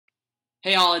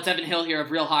Hey all, it's Evan Hill here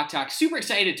of Real Hawk Talk. Super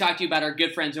excited to talk to you about our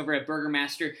good friends over at Burger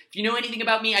Master. If you know anything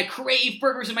about me, I crave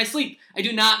burgers in my sleep. I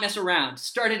do not mess around.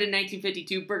 Started in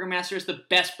 1952, Burger Master is the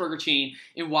best burger chain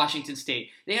in Washington State.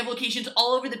 They have locations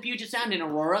all over the Puget Sound in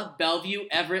Aurora, Bellevue,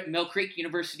 Everett, Mill Creek,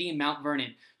 University, and Mount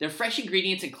Vernon. Their fresh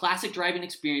ingredients and classic drive-in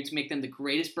experience make them the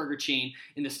greatest burger chain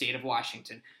in the state of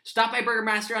Washington. Stop by Burger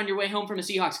Master on your way home from a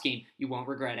Seahawks game. You won't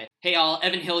regret it. Hey all,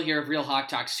 Evan Hill here of Real Hawk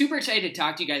Talk. Super excited to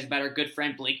talk to you guys about our good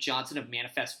friend Blake Johnson of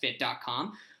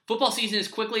ManifestFit.com. Football season is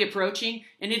quickly approaching,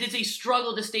 and it is a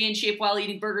struggle to stay in shape while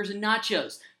eating burgers and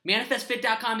nachos.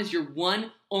 ManifestFit.com is your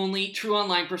one, only, true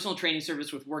online personal training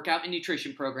service with workout and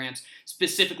nutrition programs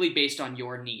specifically based on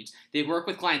your needs. They work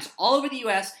with clients all over the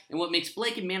U.S., and what makes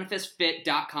Blake and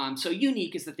ManifestFit.com so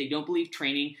unique is that they don't believe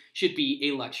training should be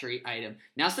a luxury item.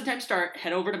 Now's the time to start.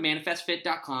 Head over to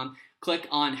ManifestFit.com. Click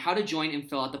on how to join and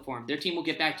fill out the form. Their team will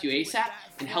get back to you ASAP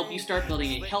and help you start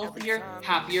building a healthier,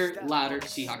 happier, louder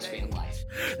Seahawks fan life.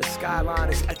 The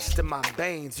skyline is etched in my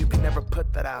veins. You can never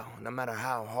put that out, no matter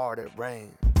how hard it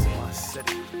rains. My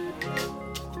city.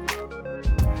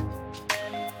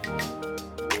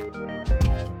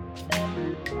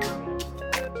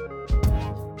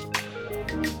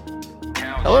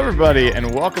 Hello, everybody,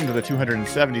 and welcome to the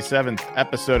 277th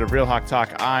episode of Real Hawk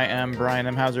Talk. I am Brian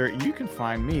M. Hauser. You can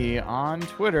find me on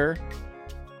Twitter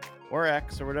or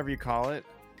X or whatever you call it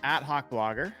at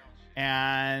HawkBlogger.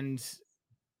 And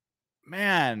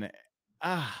man,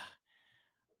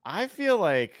 I feel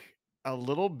like a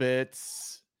little bit.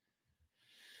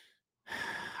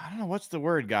 I don't know what's the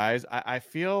word, guys. I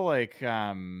feel like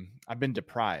I've been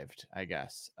deprived, I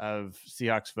guess, of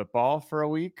Seahawks football for a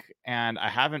week, and I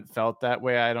haven't felt that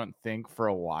way, I don't think, for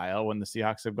a while when the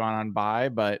Seahawks have gone on by,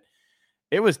 but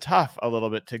it was tough a little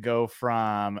bit to go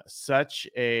from such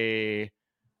a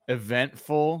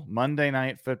eventful Monday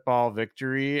Night Football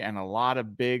victory and a lot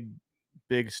of big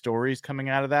stories coming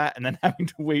out of that, and then having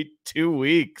to wait 2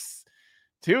 weeks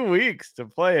to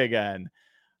play again.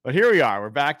 But here we are.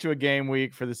 We're back to a game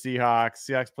week for the Seahawks.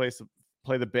 Seahawks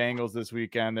play the Bengals this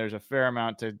weekend. There's a fair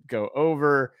amount to go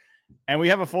over, and we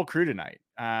have a full crew tonight.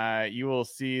 You will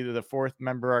see the fourth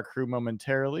member of our crew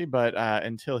momentarily, but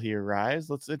until he arrives,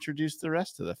 let's introduce the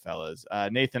rest of the fellas.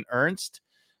 Nathan Ernst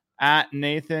at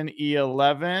Nathan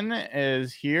E11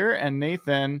 is here, and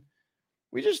Nathan,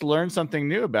 we just learned something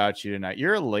new about you tonight.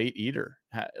 You're a late eater.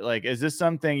 Like, is this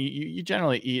something you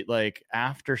generally eat like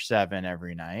after 7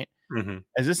 every night? Mm-hmm.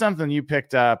 Is this something you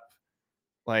picked up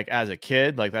like as a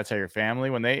kid? Like that's how your family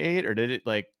when they ate, or did it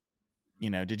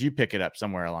did you pick it up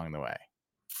somewhere along the way?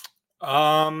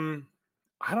 I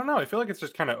don't know. I feel like it's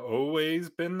just kind of always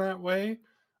been that way.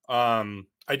 I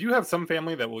do have some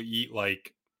family that will eat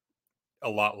like a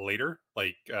lot later,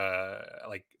 like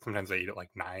sometimes they eat at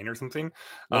like 9 or something.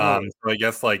 So I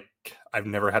guess like I've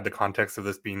never had the context of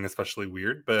this being especially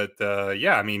weird, but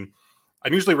yeah, I mean,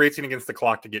 I'm usually racing against the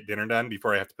clock to get dinner done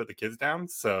before I have to put the kids down,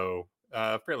 so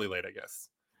fairly late, I guess.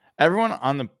 Everyone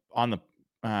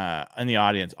in the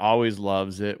audience always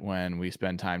loves it when we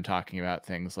spend time talking about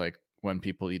things like when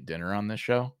people eat dinner on this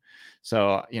show.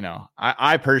 So,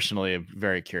 I personally am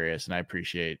very curious, and I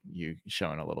appreciate you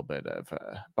showing a little bit of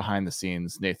behind the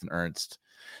scenes, Nathan Ernst.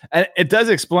 And it does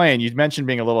explain, you mentioned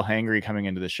being a little hangry coming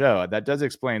into the show. That does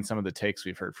explain some of the takes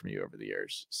we've heard from you over the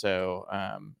years. So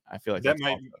I feel like that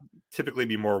might typically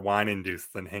be more wine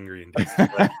induced than hangry induced.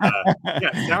 But,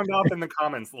 yeah, sound off in the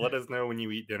comments. Let us know when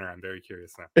you eat dinner. I'm very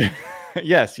curious now.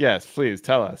 Yes, please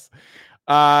tell us.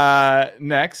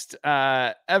 Next,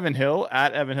 Evan Hill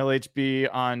at Evan Hill HB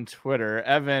on Twitter.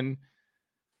 Evan,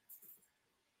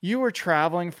 you were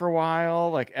traveling for a while,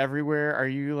 like everywhere. Are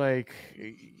you like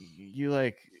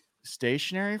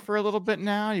stationary for a little bit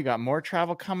now? You got more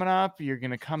travel coming up. You're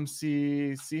gonna come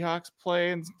see Seahawks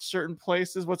play in certain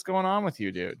places. What's going on with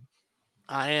you, dude?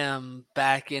 I am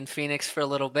back in Phoenix for a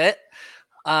little bit,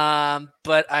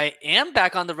 but I am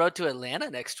back on the road to Atlanta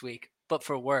next week, but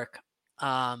for work.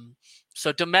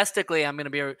 So domestically, I'm going to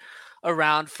be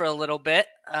around for a little bit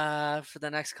for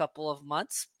the next couple of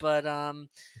months. But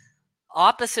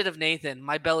opposite of Nathan,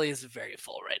 my belly is very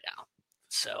full right now.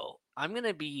 So I'm going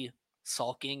to be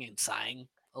sulking and sighing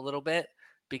a little bit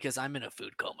because I'm in a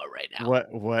food coma right now.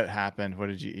 What happened? What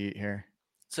did you eat here?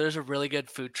 So there's a really good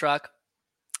food truck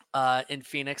in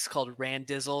Phoenix called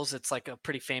Randizzles. It's like a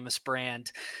pretty famous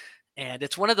brand. And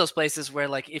it's one of those places where,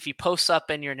 like, if he posts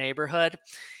up in your neighborhood,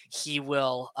 he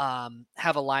will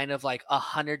have a line of like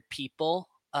 100 people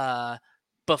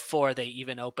before they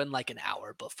even open, like an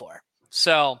hour before.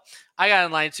 So I got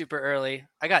in line super early.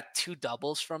 I got 2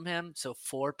 doubles from him, so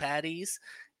 4 patties,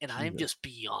 and I'm just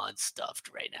beyond stuffed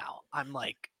right now. I'm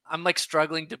like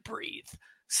struggling to breathe.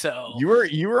 So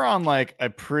you were on like a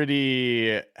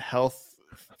pretty health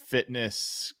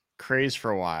fitness craze for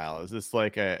a while. Is this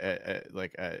like a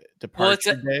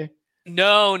departure day?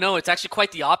 No, it's actually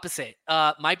quite the opposite.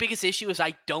 My biggest issue is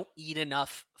I don't eat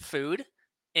enough food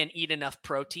and eat enough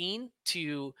protein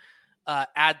to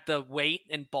add the weight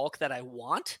and bulk that I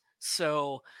want.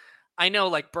 So I know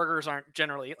like burgers aren't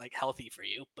generally like healthy for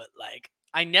you, but like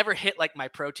I never hit like my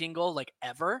protein goal like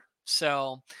ever.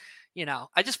 So,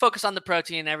 I just focus on the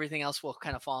protein and everything else will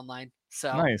kind of fall in line.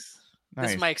 So Nice.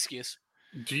 this is my excuse.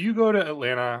 Do you go to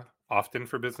Atlanta often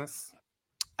for business?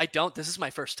 I don't. This is my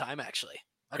first time actually.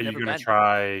 Are you going to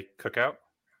try Cookout?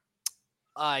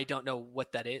 I don't know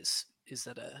what that is. Is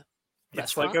that a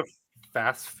It's restaurant? like a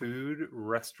fast food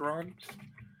restaurant.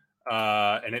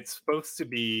 And it's supposed to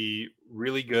be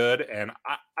really good. And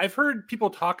I've heard people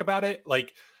talk about it.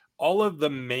 Like all of the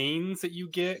mains that you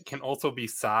get can also be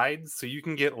sides. So you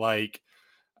can get like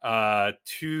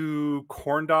 2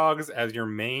 corn dogs as your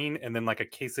main and then like a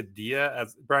quesadilla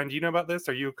as Brian. Do you know about this?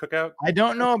 Are you a Cookout? I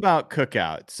don't know about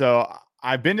Cookout. So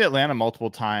I've been to Atlanta multiple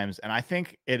times, and I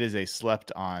think it is a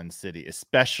slept-on city,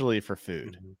 especially for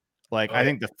food. Mm-hmm. Like, I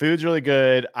think the food's really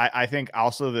good. I think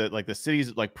also that like the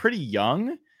city's like pretty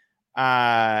young,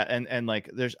 and like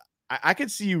I could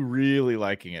see you really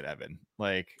liking it, Evan.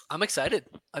 Like, I'm excited.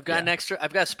 I've got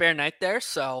I've got a spare night there.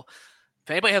 So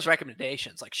if anybody has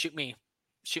recommendations, like shoot me,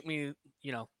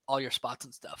 all your spots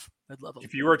and stuff. I'd love them.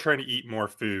 If you are trying to eat more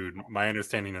food, my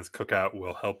understanding is Cookout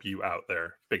will help you out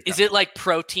there. Big time. Is it like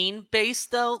protein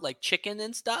based though, like chicken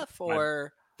and stuff,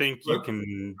 or? I think you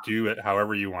can do it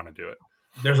however you want to do it.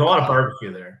 There's a lot of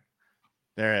barbecue there.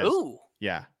 There is. Ooh,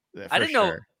 yeah. I didn't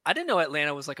know. I didn't know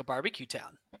Atlanta was like a barbecue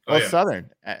town. Well, Southern.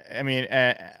 I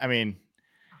mean,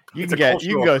 you can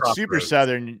go super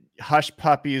Southern. Hush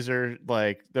puppies are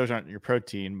like, those aren't your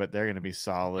protein, but they're going to be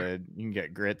solid. You can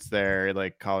get grits there,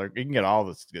 like collard. You can get all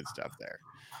this good stuff there.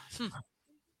 It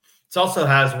also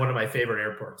has one of my favorite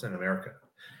airports in America.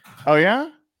 Oh yeah.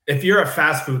 If you're a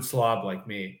fast food slob like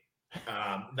me,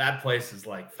 that place is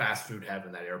like fast food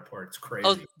heaven. That airport, it's crazy.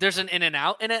 Oh, there's an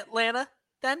In-N-Out in Atlanta.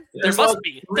 Then There's there must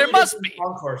be. There must be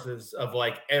concourses of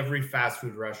like every fast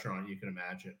food restaurant you can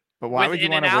imagine. But why would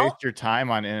you want to waste your time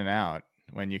on In-N-Out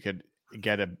when you could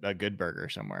get a good burger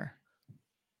somewhere?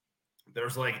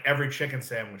 There's like every chicken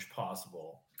sandwich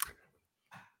possible.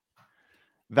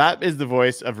 That is the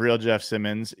voice of real Jeff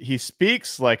Simmons. He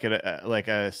speaks like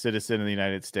a citizen of the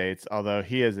United States, although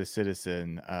he is a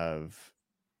citizen of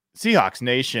Seahawks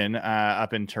Nation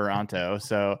up in Toronto.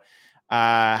 So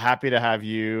happy to have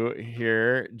you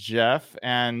here, Jeff.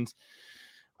 And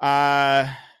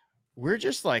we're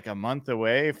just like a month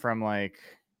away from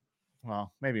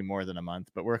maybe more than a month,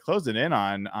 but we're closing in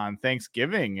on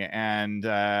Thanksgiving and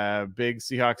big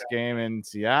Seahawks game in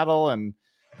Seattle and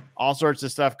all sorts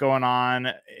of stuff going on.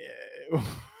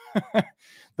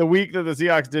 The week that the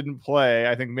Seahawks didn't play,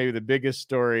 I think maybe the biggest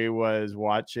story was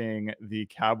watching the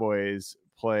Cowboys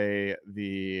play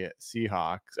the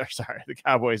Seahawks. Or sorry, the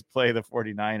Cowboys play the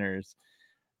 49ers.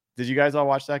 Did you guys all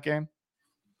watch that game?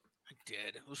 I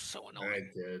did. It was so annoying.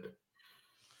 I did.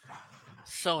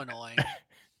 So annoying.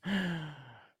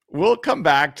 We'll come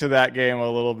back to that game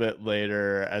a little bit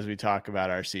later as we talk about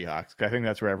our Seahawks. I think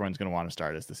that's where everyone's going to want to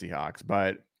start, is the Seahawks.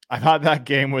 But I thought that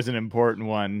game was an important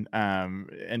one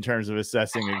in terms of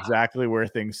assessing exactly where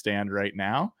things stand right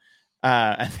now.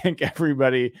 I think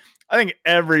everybody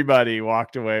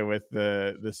walked away with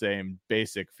the same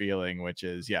basic feeling, which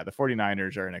is, the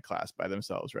 49ers are in a class by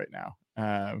themselves right now.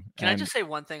 Can I just say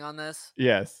one thing on this?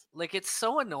 Yes. Like, it's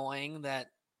so annoying that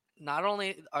not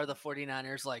only are the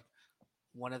 49ers like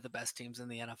one of the best teams in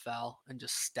the NFL and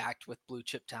just stacked with blue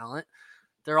chip talent,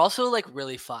 they're also like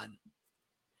really fun.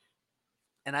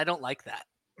 And I don't like that.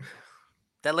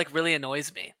 That like really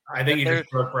annoys me. I think you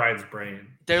just broke Brian's brain.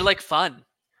 They're like fun.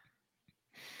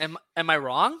 Am I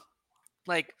wrong?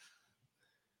 Like,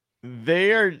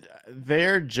 they're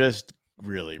just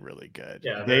really, really good.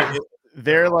 Yeah,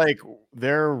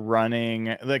 they're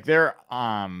running like they're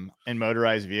in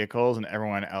motorized vehicles and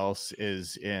everyone else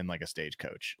is in like a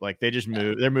stagecoach. Like they just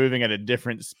move. They're moving at a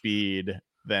different speed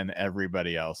than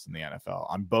everybody else in the NFL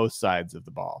on both sides of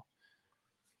the ball.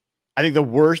 I think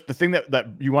the thing that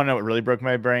you want to know what really broke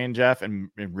my brain, Jeff, and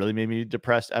it really made me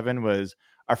depressed, Evan, was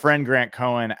our friend Grant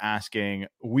Cohen asking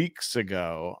weeks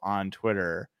ago on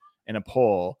Twitter in a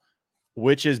poll,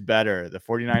 which is better, the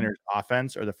 49ers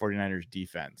offense or the 49ers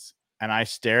defense? And I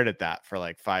stared at that for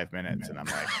like 5 minutes and I'm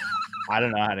like, I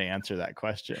don't know how to answer that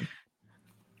question.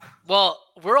 Well,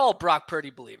 we're all Brock Purdy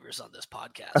believers on this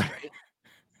podcast,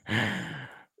 right?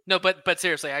 No, but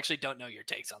seriously, I actually don't know your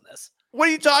takes on this. What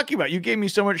are you talking about? You gave me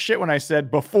so much shit when I said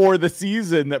before the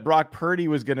season that Brock Purdy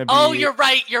was going to be. Oh, you're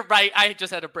right. You're right. I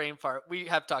just had a brain fart. We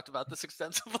have talked about this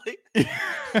extensively.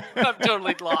 I'm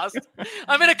totally lost.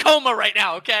 I'm in a coma right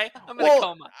now. Okay, I'm in a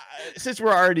coma. Since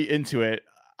we're already into it,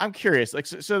 I'm curious. Like,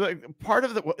 so the part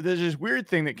of there's this weird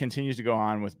thing that continues to go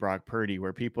on with Brock Purdy,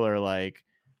 where people are like,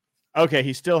 okay,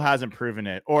 he still hasn't proven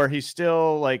it, or he's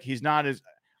still like he's not as.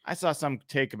 I saw some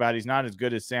take about he's not as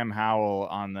good as Sam Howell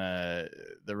on the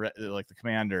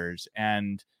Commanders,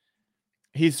 and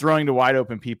he's throwing to wide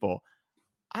open people.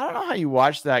 I don't know how you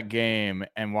watch that game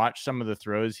and watch some of the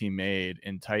throws he made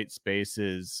in tight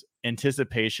spaces,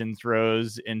 anticipation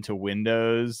throws into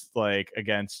windows, like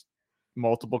against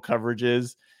multiple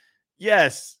coverages.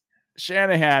 Yes,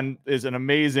 Shanahan is an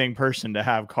amazing person to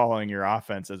have calling your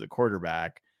offense as a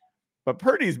quarterback. But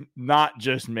Purdy's not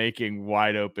just making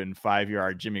wide open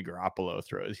 5-yard Jimmy Garoppolo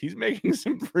throws. He's making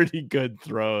some pretty good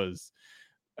throws,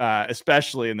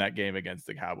 especially in that game against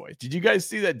the Cowboys. Did you guys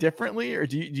see that differently? Or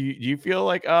do you feel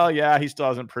like, oh, yeah, he still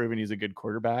hasn't proven he's a good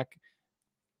quarterback?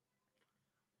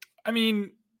 I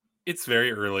mean, it's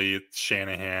very early. It's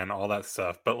Shanahan, all that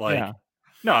stuff. But like, Yeah.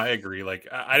 No, I agree. Like,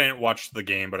 I didn't watch the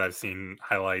game, but I've seen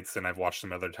highlights and I've watched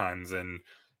them other times. And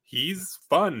he's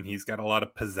fun. He's got a lot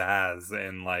of pizzazz,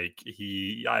 and like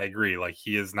I agree. Like,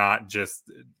 he is not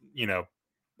just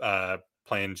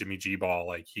playing Jimmy G ball.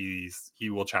 Like, he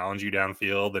will challenge you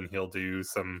downfield, and he'll do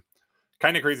some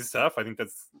kind of crazy stuff. I think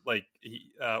that's like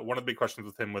one of the big questions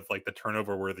with him with like the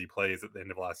turnover worthy plays at the end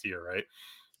of last year,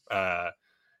 right?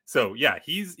 So yeah,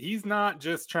 he's not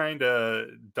just trying to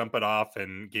dump it off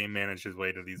and game manage his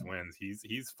way to these wins.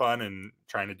 He's fun and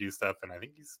trying to do stuff, and I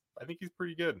think he's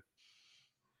pretty good.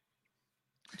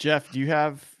 Jeff, do you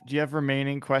have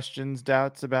remaining questions,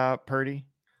 doubts about Purdy?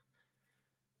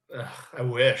 I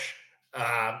wish.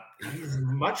 He's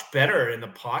much better in the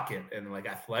pocket and like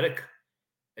athletic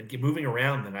and moving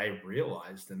around than I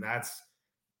realized, and that's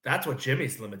what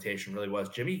Jimmy's limitation really was.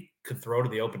 Jimmy could throw to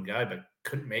the open guy, but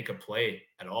couldn't make a play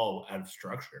at all out of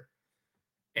structure.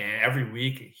 And every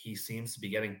week he seems to be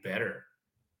getting better.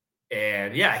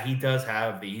 And yeah, he does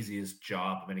have the easiest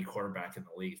job of any quarterback in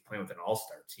the league. He's playing with an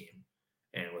all-star team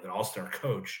and with an all-star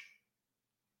coach.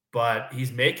 But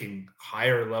he's making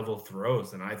higher level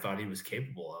throws than I thought he was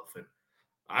capable of. And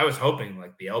I was hoping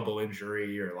like the elbow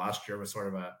injury or last year was sort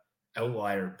of a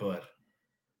outlier, but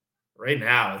right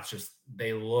now it's just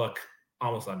they look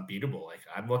almost unbeatable. Like,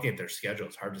 I'm looking at their schedule.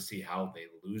 It's hard to see how they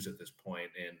lose at this point,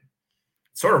 and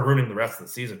it's sort of ruining the rest of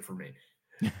the season for me.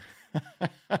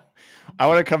 I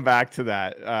want to come back to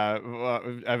that.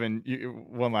 Evan,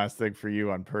 one last thing for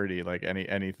you on Purdy. Like,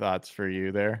 any thoughts for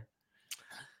you there?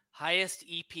 Highest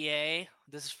EPA.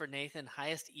 This is for Nathan.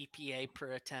 Highest EPA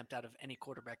per attempt out of any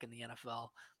quarterback in the NFL,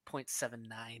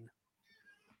 0.79.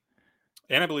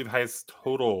 And I believe highest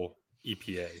total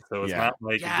EPA. So it's not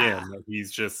like, again, that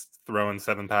he's just throwing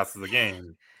 7 passes a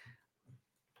game.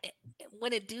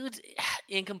 When a dude's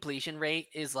incompletion rate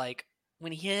is like,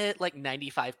 when he hit like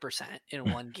 95%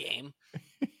 in one game.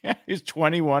 Yeah, he's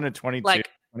 21 and 22, like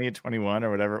 20 and 21 or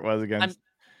whatever it was against.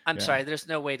 I'm sorry, there's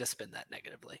no way to spin that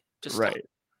negatively. Just right. Stop.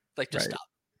 Like, just stop.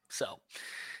 So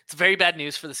it's very bad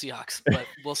news for the Seahawks, but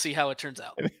we'll see how it turns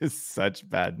out. It is such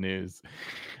bad news.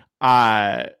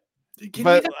 Can you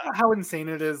talk about how insane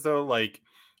it is, though? Like,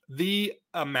 the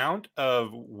amount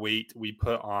of weight we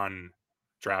put on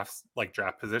drafts, like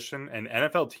draft position, and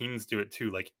NFL teams do it too.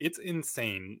 Like, it's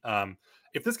insane.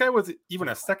 If this guy was even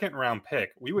a second round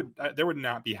pick, there would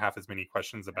not be half as many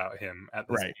questions about him at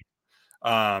this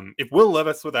point. If Will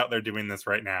Levis was out there doing this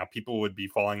right now, people would be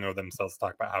falling over themselves to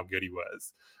talk about how good he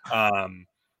was.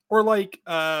 Or like,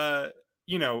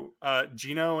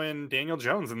 Gino and Daniel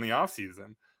Jones in the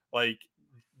offseason. Like,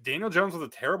 Daniel Jones was a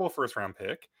terrible first round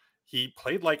pick. He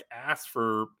played like ass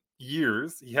for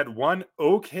years. He had one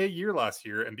okay year last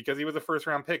year, and because he was a first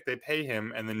round pick, they pay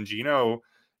him. And then Gino,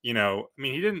 he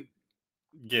didn't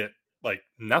get like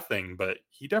nothing, but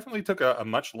he definitely took a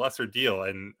much lesser deal.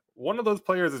 And one of those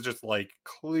players is just like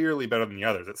clearly better than the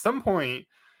others. At some point,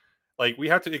 like, we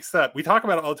have to accept, we talk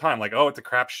about it all the time, like, oh, it's a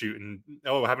crapshoot, and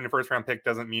oh, having a first round pick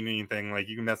doesn't mean anything. Like,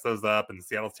 you can mess those up, and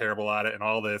Seattle's terrible at it and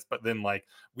all this. But then, like,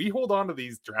 we hold on to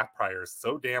these draft priors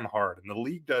so damn hard, and the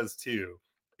league does too.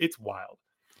 It's wild.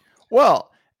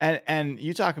 Well, and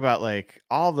you talk about like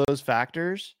all those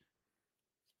factors.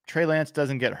 Trey Lance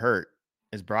doesn't get hurt.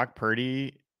 Is Brock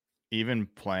Purdy even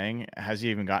playing? Has he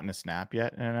even gotten a snap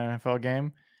yet in an NFL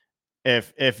game?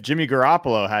 If Jimmy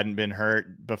Garoppolo hadn't been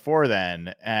hurt before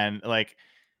then, and like,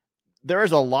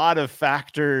 there's a lot of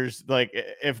factors. Like,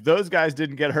 if those guys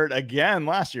didn't get hurt again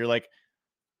last year, like,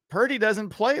 Purdy doesn't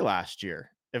play last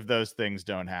year. if those things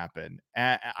don't happen.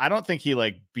 And I don't think he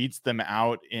like beats them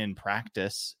out in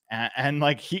practice. And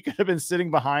like he could have been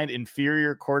sitting behind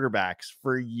inferior quarterbacks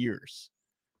for years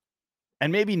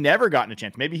and maybe never gotten a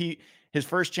chance. Maybe his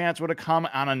first chance would have come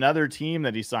on another team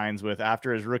that he signs with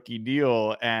after his rookie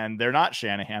deal, and they're not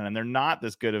Shanahan and they're not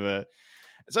this good of a.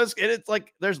 So it's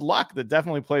like there's luck that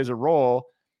definitely plays a role.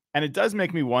 And it does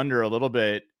make me wonder a little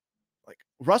bit. Like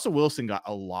Russell Wilson got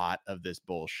a lot of this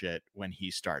bullshit when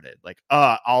he started. Like,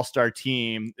 all-star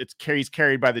team. He's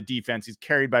carried by the defense. He's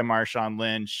carried by Marshawn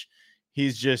Lynch.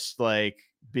 He's just like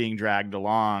being dragged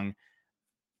along.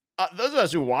 Those of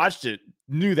us who watched it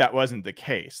knew that wasn't the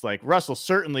case. Like Russell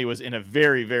certainly was in a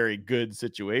very, very good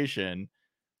situation,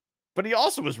 but he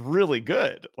also was really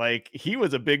good. Like he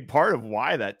was a big part of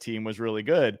why that team was really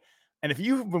good. And if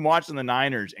you've been watching the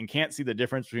Niners and can't see the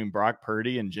difference between Brock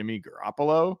Purdy and Jimmy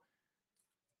Garoppolo,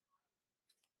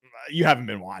 you haven't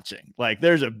been watching. Like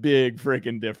there's a big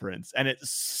freaking difference and it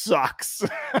sucks.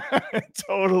 It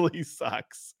totally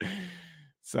sucks.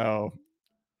 So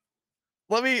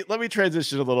let me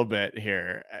transition a little bit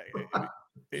here.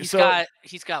 He's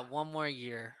got one more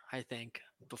year, I think,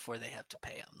 before they have to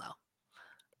pay him though.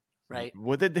 Right?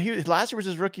 Last year was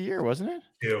his rookie year, wasn't it?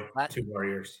 Two more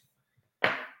years.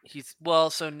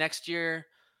 So next year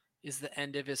is the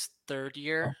end of his third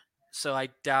year. So I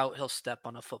doubt he'll step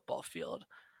on a football field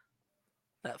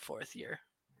that fourth year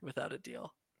without a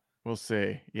deal. We'll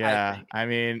see. Yeah. I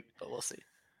mean, but we'll see.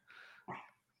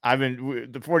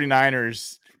 The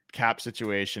 49ers cap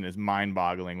situation is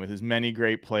mind-boggling with as many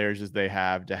great players as they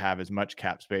have to have as much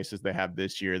cap space as they have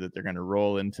this year that they're going to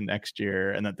roll into next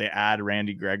year, and that they add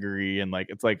Randy Gregory, and like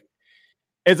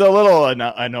it's a little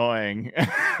annoying.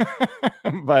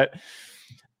 But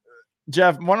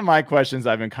Jeff, one of my questions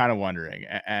I've been kind of wondering,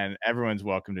 and everyone's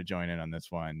welcome to join in on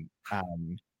this one.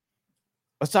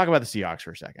 Let's talk about the Seahawks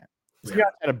for a second. The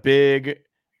Seahawks had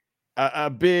a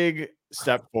big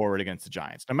step forward against the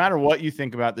Giants. No matter what you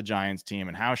think about the Giants team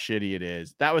and how shitty it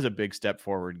is, that was a big step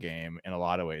forward game in a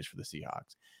lot of ways for the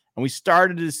Seahawks. And we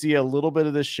started to see a little bit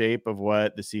of the shape of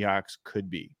what the Seahawks could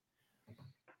be.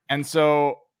 And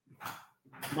so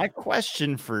my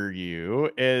question for you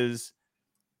is,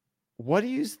 what do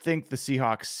you think the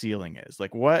Seahawks ceiling is?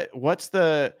 Like what's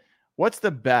the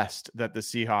best that the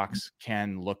Seahawks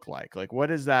can look like? Like,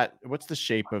 what's the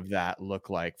shape of that look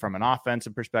like from an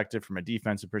offensive perspective, from a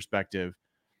defensive perspective?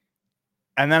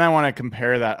 And then I want to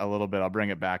compare that a little bit. I'll bring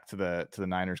it back to the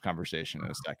Niners conversation in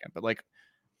a second. But like,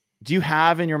 do you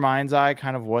have in your mind's eye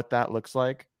kind of what that looks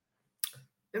like?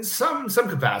 In some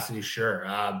capacity, sure.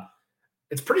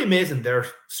 It's pretty amazing. They're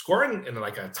scoring in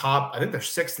like a top, I think they're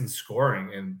sixth in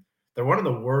scoring, and they're one of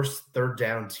the worst third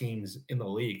down teams in the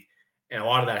league. And a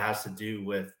lot of that has to do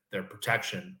with their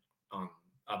protection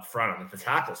up front on the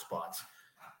tackle spots.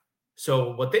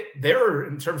 So what they're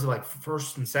in terms of like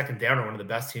first and second down are one of the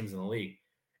best teams in the league.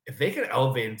 If they can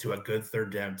elevate into a good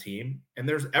third down team, and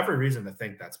there's every reason to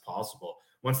think that's possible,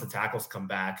 once the tackles come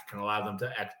back, can allow them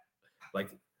to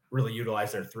really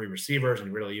utilize their three receivers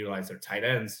and really utilize their tight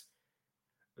ends,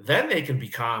 then they can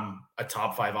become a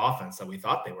top 5 offense that we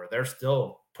thought they were. They're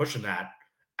still pushing that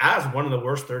as one of the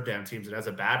worst third down teams and as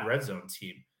a bad red zone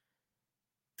team.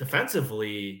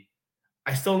 Defensively,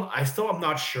 I still am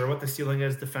not sure what the ceiling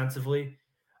is defensively.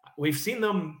 We've seen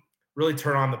them really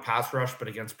turn on the pass rush, but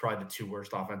against probably the 2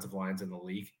 worst offensive lines in the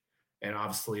league. And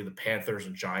obviously the Panthers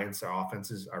and Giants, their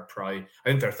offenses are probably, I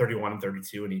think they're 31 and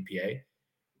 32 in EPA.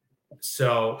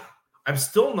 So I'm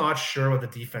still not sure what the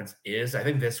defense is. I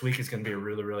think this week is going to be a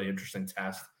really, really interesting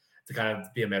test to kind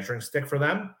of be a measuring stick for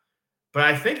them. But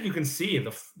I think you can see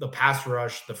the pass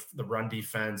rush, the run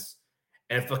defense,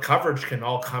 and if the coverage can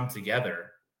all come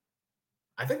together,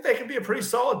 I think they can be a pretty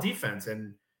solid defense.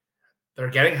 And they're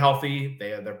getting healthy.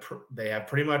 They have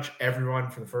pretty much everyone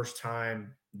for the first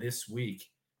time this week.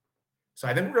 So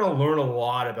I think we're going to learn a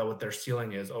lot about what their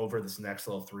ceiling is over this next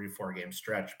little 3-4 game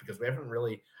stretch, because we haven't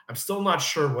really, I'm still not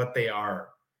sure what they are.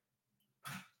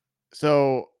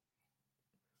 So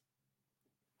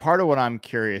part of what I'm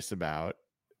curious about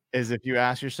is if you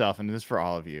ask yourself, and this is for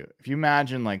all of you, if you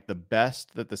imagine like the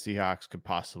best that the Seahawks could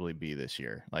possibly be this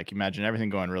year, like imagine everything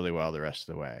going really well the rest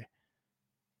of the way,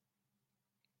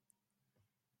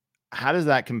 how does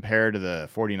that compare to the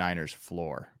 49ers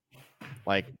floor?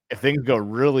 Like if things go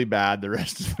really bad the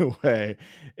rest of the way,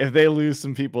 if they lose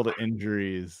some people to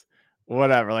injuries,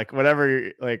 whatever,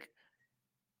 like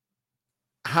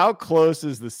how close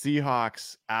is the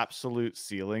Seahawks absolute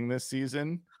ceiling this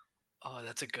season? Oh,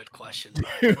 that's a good question.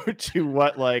 To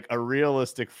what like a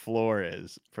realistic floor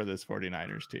is for this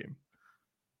 49ers team?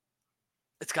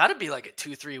 It's got to be like a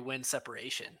 2-3 win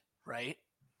separation, right?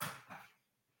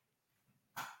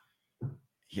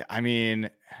 Yeah, I mean,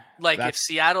 Like if that's-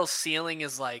 Seattle's ceiling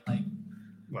is like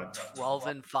What?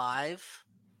 12-5,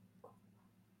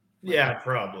 Yeah,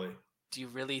 probably. do you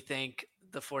really think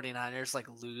the 49ers like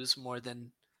lose more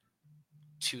than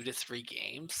 2 to 3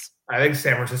 games? I think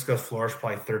San Francisco's floor is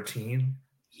probably 13.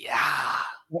 Yeah.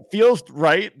 that feels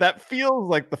right. That feels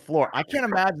like the floor. I can't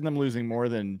imagine them losing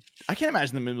I can't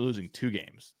imagine them losing 2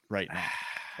 games right now.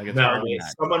 Like it's hard to imagine.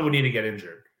 Someone would need to get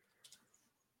injured.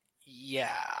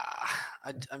 Yeah.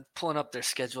 I'm pulling up their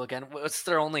schedule again. What's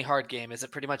their only hard game? Is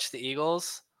it pretty much the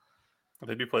Eagles?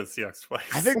 They do play the Seahawks twice.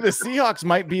 I think the Seahawks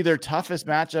might be their toughest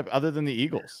matchup other than the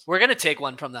Eagles. We're going to take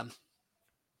one from them.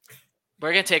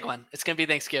 We're going to take one. It's going to be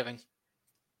Thanksgiving.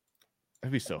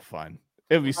 It'd be so fun.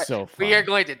 It'd be so fun. We are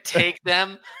going to take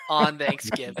them on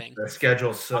Thanksgiving. The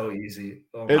schedule's so easy.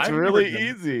 It's I've really never done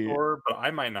this easy. before, but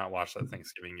I might not watch that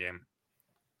Thanksgiving game.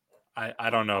 I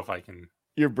don't know if I can.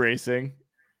 You're bracing.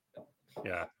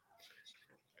 Yeah,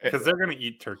 because they're going to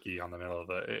eat turkey on the middle of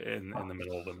in the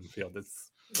middle of the field.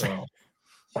 It's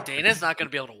Dana's not going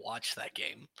to be able to watch that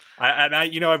game.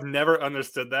 I've never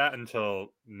understood that until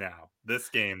now. This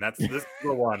game, this is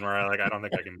the one where I don't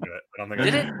think I can do it. I don't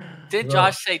think Didn't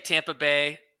Josh say Tampa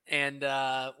Bay and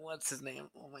what's his name?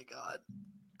 Oh my God,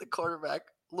 the quarterback,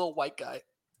 little white guy,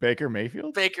 Baker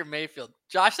Mayfield. Baker Mayfield.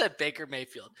 Josh said Baker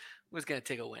Mayfield was going to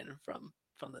take a win from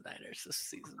the Niners this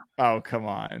season. Oh, come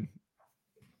on.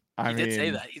 He did say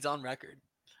that. He's on record.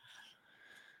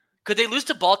 Could they lose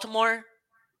to Baltimore?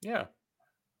 Yeah.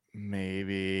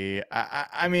 Maybe.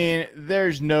 I mean,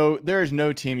 there's no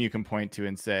team you can point to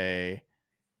and say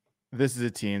this is a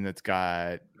team that's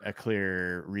got a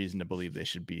clear reason to believe they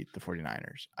should beat the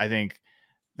 49ers. I think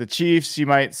the Chiefs, you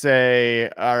might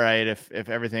say, all right, if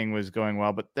everything was going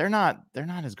well, but they're not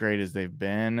as great as they've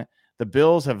been. The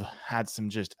Bills have had some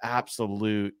just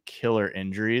absolute killer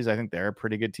injuries. I think they're a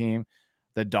pretty good team.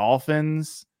 The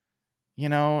Dolphins,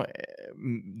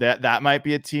 that might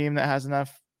be a team that has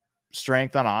enough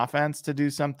strength on offense to do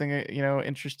something,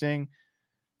 interesting.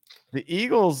 The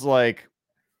Eagles,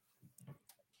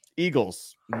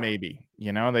 maybe,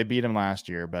 they beat them last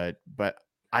year, but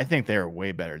I think they're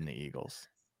way better than the Eagles.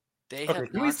 Can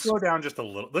we slow down just a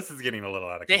little? This is getting a little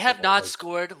out of control. They have not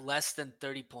scored less than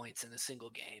 30 points in a single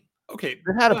game. Okay,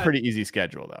 they've had a pretty easy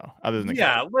schedule though. Other than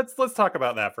let's talk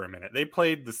about that for a minute. They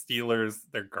played the Steelers,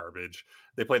 they're garbage.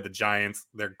 They played the Giants,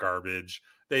 they're garbage.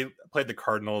 They played the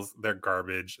Cardinals, they're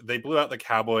garbage. They blew out the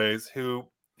Cowboys, who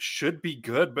should be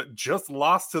good, but just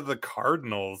lost to the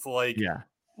Cardinals.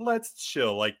 Let's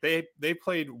chill. They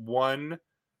played one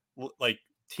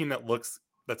team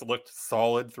that's looked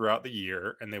solid throughout the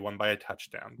year, and they won by a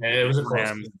touchdown. And it was a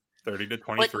close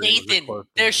 30-23. But Nathan,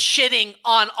 they're shitting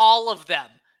on all of them.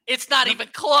 It's not even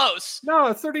close. No,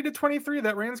 it's 30-23.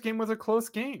 That Rams game was a close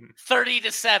game.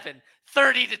 30-7,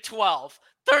 30-12,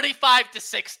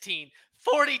 35-16,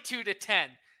 42-10.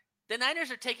 The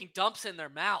Niners are taking dumps in their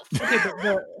mouth.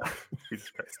 Jesus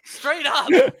Christ. Straight up.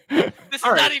 This is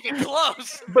not even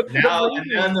close. But now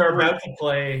and they're about to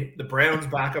play the Browns'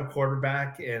 backup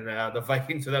quarterback and the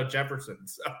Vikings without Jefferson.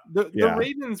 So. The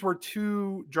Ravens were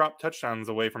 2 drop touchdowns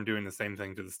away from doing the same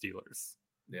thing to the Steelers.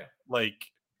 Yeah.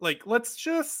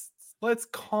 Let's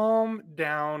calm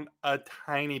down a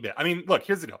tiny bit. I mean, look,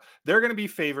 here's the deal. They're going to be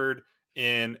favored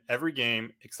in every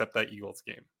game except that Eagles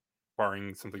game,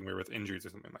 barring something weird with injuries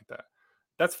or something like that.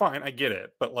 That's fine. I get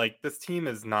it. But this team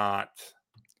is not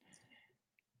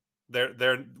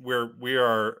we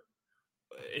are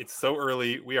it's so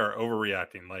early. We are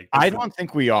overreacting. I don't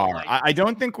think we are. I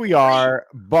don't think we are,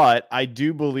 but I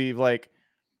do believe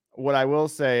what I will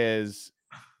say is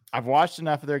I've watched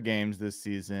enough of their games this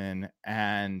season,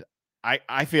 and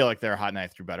I feel like they're a hot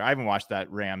knife through butter. I haven't watched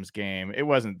that Rams game. It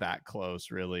wasn't that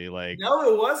close, really.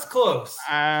 No, it was close.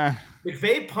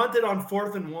 McVay punted on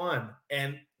 4th and 1,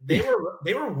 and they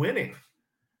were winning.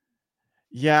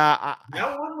 Yeah,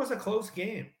 that one was a close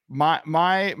game. My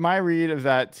read of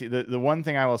that, the one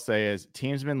thing I will say is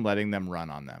teams have been letting them run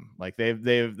on them.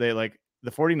 The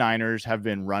 49ers have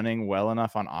been running well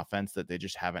enough on offense that they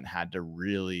just haven't had to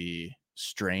really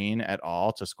strain at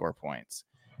all to score points.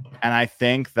 And I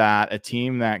think that a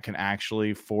team that can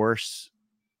actually force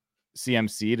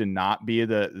CMC to not be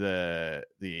the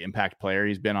impact player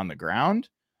he's been on the ground,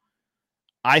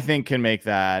 I think can make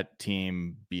that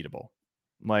team beatable.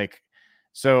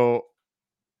 So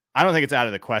I don't think it's out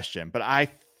of the question, but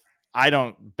I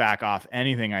don't back off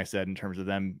anything I said in terms of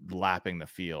them lapping the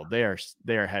field. They are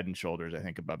head and shoulders, I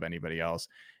think, above anybody else.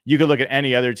 You could look at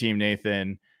any other team,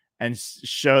 Nathan, and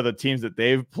show the teams that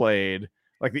they've played.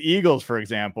 Like the Eagles, for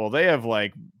example, they have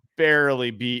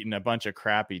barely beaten a bunch of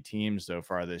crappy teams so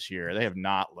far this year. They have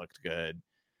not looked good.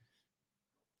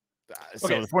 So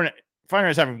Okay. the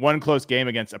 49ers having one close game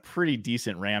against a pretty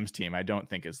decent Rams team, I don't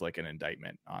think is like an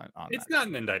indictment on It's that. not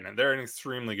an indictment. They're an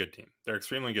extremely good team.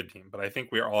 But I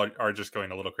think we all are just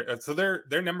going a little crazy. So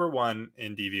they're number one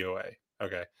in DVOA.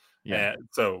 Okay. Yeah. And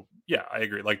so yeah, I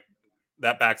agree. Like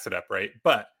that backs it up, right?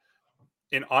 But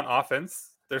on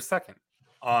offense, they're second.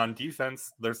 On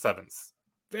defense, they're seventh.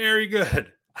 Very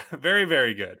good. Very,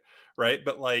 very good. Right.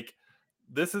 But like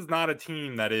this is not a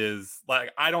team that is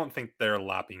like I don't think they're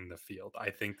lapping the field. I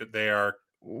think that they are.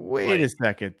 Wait a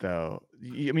second, though.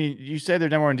 I mean, you say they're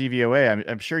number one DVOA.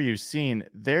 I'm sure you've seen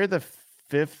they're the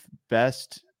fifth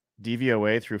best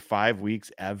DVOA through 5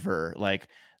 weeks ever. Like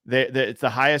it's the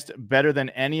highest, better than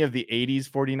any of the 80s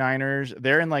 49ers.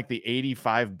 They're in like the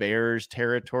 85 Bears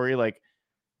territory. Like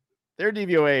their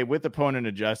DVOA with opponent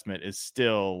adjustment is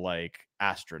still like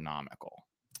astronomical.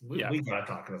 We gotta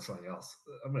talk about something else.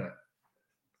 I'm gonna.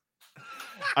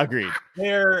 Agreed.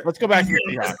 Let's go back to the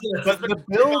Seahawks. But the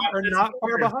Bills are not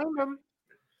far behind them.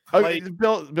 Okay, the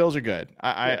Bills are good.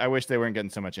 I wish they weren't getting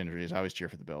so much injuries. I always cheer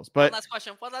for the Bills. But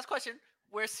one last question.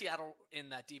 Where's Seattle in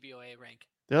that DVOA rank?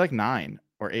 They're like 9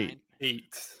 or 8.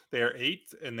 8. They are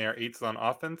 8, and they are 8th on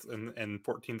offense and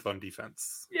 14th on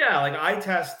defense. Yeah, like eye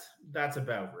test, that's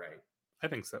about right. I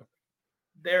think so.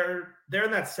 They're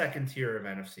in that second tier of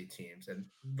NFC teams, and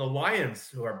the Lions,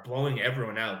 who are blowing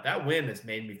everyone out, that win has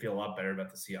made me feel a lot better about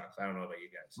the Seahawks. I don't know about you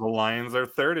guys. The Lions are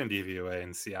 3rd in DVOA,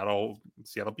 and Seattle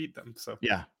beat them. So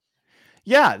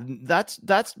yeah, that's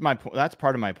my point. That's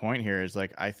part of my point here is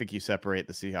like I think you separate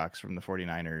the Seahawks from the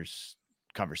 49ers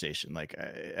conversation. Like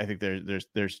I think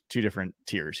there's two different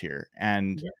tiers here,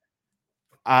 and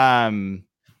part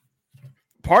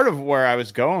of where I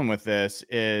was going with this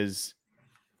is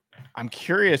I'm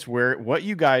curious what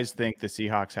you guys think the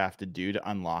Seahawks have to do to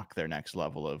unlock their next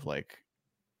level of like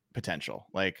potential.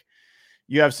 Like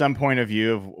you have some point of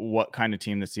view of what kind of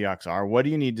team the Seahawks are. What do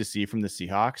you need to see from the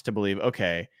Seahawks to believe,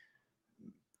 okay,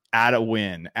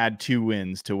 add 2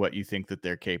 wins to what you think that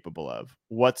they're capable of?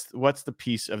 What's the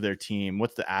piece of their team?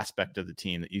 What's the aspect of the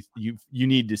team that you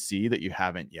need to see that you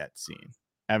haven't yet seen?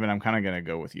 Evan, I'm kind of going to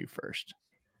go with you first.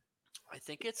 I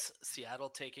think it's Seattle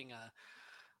taking a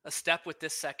step with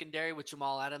this secondary with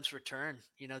Jamal Adams' return.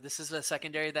 You know, this is a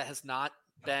secondary that has not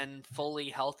been fully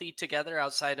healthy together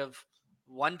outside of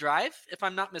one drive, if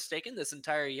I'm not mistaken, this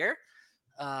entire year,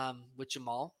 with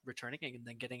Jamal returning and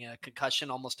then getting a concussion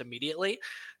almost immediately.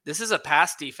 This is a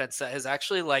pass defense that has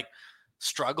actually like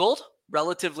struggled,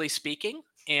 relatively speaking.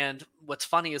 And what's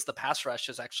funny is the pass rush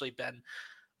has actually been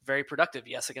very productive,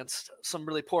 yes, against some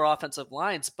really poor offensive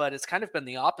lines, but it's kind of been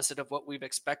the opposite of what we've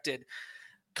expected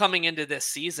coming into this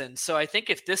season. So I think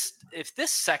if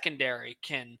this secondary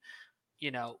can,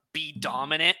 be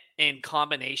dominant in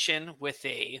combination with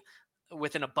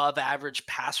an above average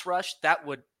pass rush, that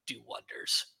would do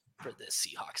wonders for this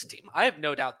Seahawks team. I have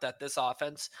no doubt that this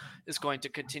offense is going to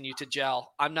continue to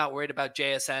gel. I'm not worried about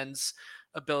JSN's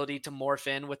ability to morph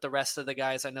in with the rest of the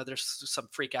guys. I know there's some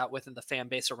freak out within the fan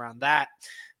base around that,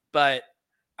 but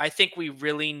I think we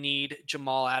really need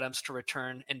Jamal Adams to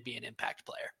return and be an impact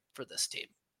player for this team.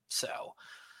 So,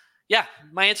 yeah,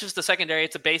 my answer is the secondary.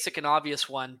 It's a basic and obvious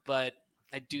one, but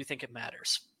I do think it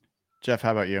matters. Jeff,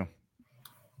 how about you?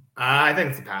 I think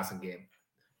it's the passing game.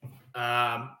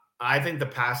 I think the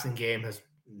passing game has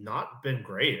not been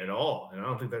great at all. And I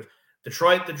don't think there's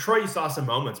Detroit, you saw some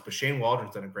moments, but Shane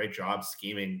Waldron's done a great job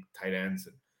scheming tight ends.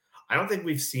 And I don't think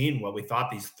we've seen what we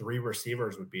thought these 3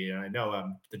 receivers would be. And I know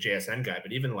I'm the JSN guy,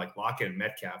 but even like Lockett and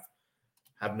Metcalf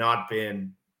have not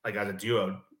been, like as a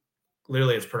duo,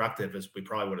 literally as productive as we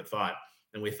probably would have thought.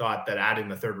 And we thought that adding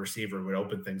the 3rd receiver would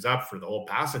open things up for the whole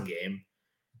passing game.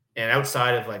 And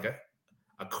outside of like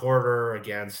a quarter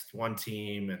against one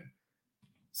team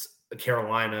and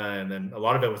Carolina, and then a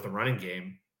lot of it was the running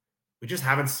game, we just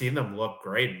haven't seen them look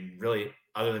great, and really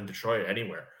other than Detroit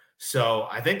anywhere. So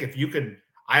I think if you could,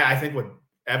 I think what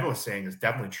Evan was saying is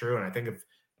definitely true. And I think if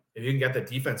you can get the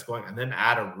defense going and then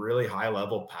add a really high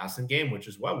level passing game, which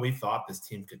is what we thought this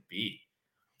team could be,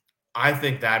 I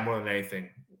think that more than anything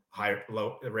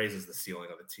it raises the ceiling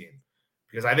of the team.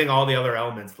 Because I think all the other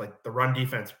elements, like the run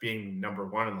defense being number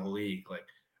 1 in the league, like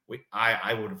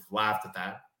I would have laughed at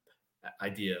that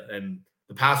idea. And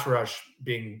the pass rush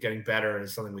getting better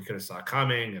is something we could have saw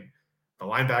coming. And the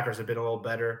linebackers have been a little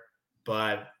better.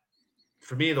 But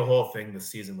for me, the whole thing this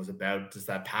season was about just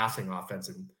that passing offense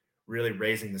and really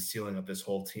raising the ceiling of this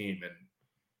whole team.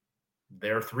 And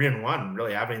they're 3-1,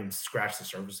 really haven't even scratched the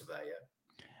surface of that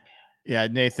yet. Yeah,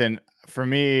 Nathan, for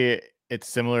me, it's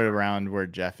similar around where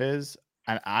Jeff is.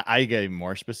 And I get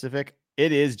more specific.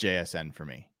 It is JSN for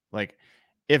me. Like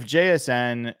if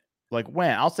JSN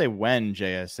when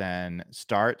JSN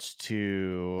starts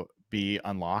to be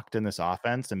unlocked in this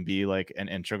offense and be like an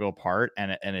integral part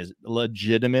and is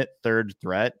legitimate third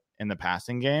threat in the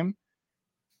passing game,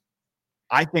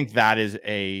 I think that is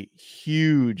a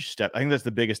huge step. I think that's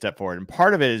the biggest step forward. And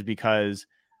part of it is because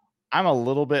I'm a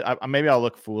little bit, maybe I'll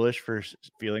look foolish for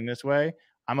feeling this way.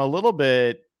 I'm a little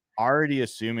bit already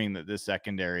assuming that this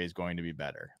secondary is going to be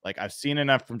better. Like, I've seen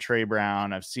enough from Trey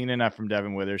Brown. I've seen enough from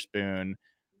Devin Witherspoon.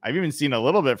 I've even seen a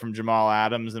little bit from Jamal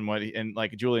Adams and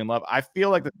like Julian Love. I feel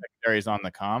like the secondary is on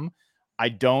the come. I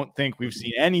don't think we've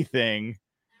seen anything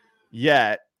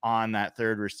yet on that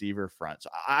third receiver front. So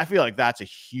I feel like that's a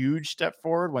huge step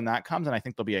forward when that comes. And I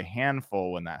think there'll be a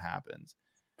handful when that happens.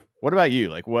 What about you?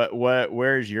 Like,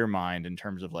 where's your mind in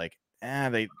terms of like,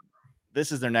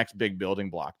 this is their next big building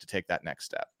block to take that next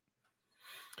step?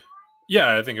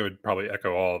 Yeah, I think it would probably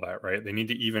echo all of that, right? They need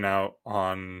to even out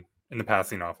in the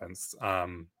passing offense.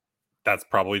 That's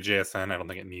probably JSN. I don't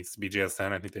think it needs to be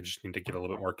JSN. I think they just need to get a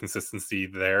little bit more consistency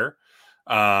there.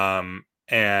 And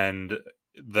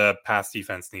the pass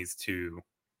defense needs to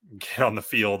get on the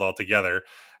field altogether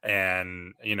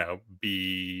and,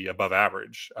 be above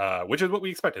average, which is what we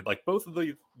expected. Like, both of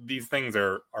these things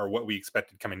are what we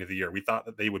expected coming into the year. We thought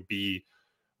that they would be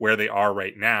where they are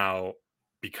right now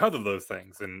because of those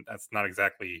things. And that's not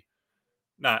exactly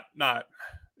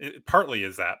it partly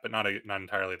is that, but not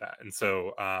entirely that. And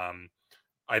so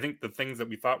I think the things that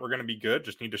we thought were going to be good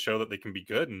just need to show that they can be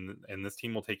good, and this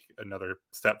team will take another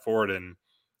step forward. And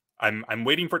I'm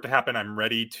waiting for it to happen. I'm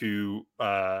ready to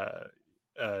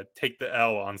take the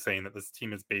L on saying that this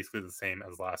team is basically the same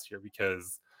as last year,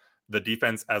 because the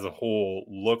defense as a whole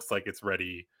looks like it's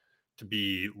ready to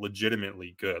be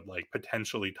legitimately good, like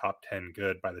potentially top 10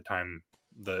 good by the time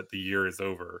the year is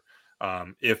over.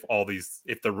 If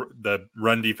the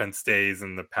run defense stays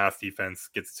and the pass defense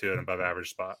gets to an above average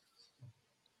spot.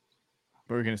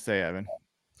 What were you going to say, Evan?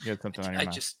 You had something on your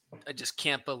mind. I just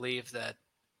can't believe that.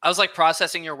 I was like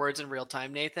processing your words in real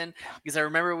time, Nathan, because I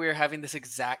remember we were having this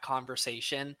exact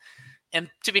conversation. And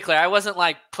to be clear, I wasn't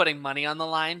like putting money on the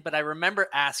line, but I remember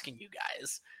asking you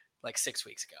guys like 6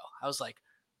 weeks ago. I was like,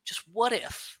 just what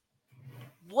if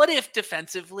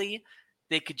defensively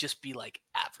they could just be like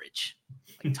average,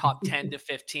 like top 10 to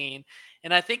 15.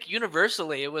 And I think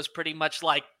universally it was pretty much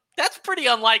like, that's pretty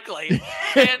unlikely.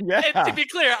 And, and to be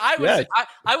clear, I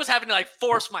was having to like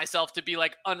force myself to be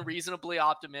like unreasonably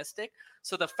optimistic.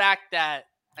 So the fact that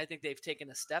I think they've taken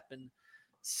a step in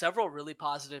several really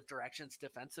positive directions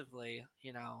defensively,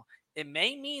 it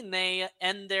may mean they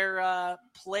end their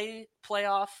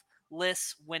playoff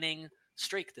list winning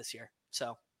streak this year.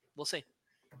 So we'll see.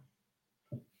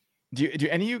 Do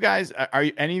any of you guys,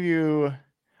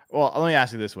 well, let me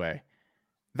ask you this way.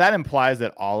 That implies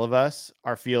that all of us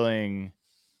are feeling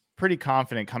pretty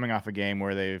confident coming off a game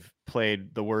where they've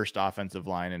played the worst offensive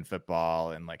line in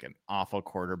football and like an awful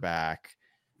quarterback.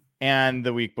 And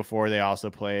the week before they also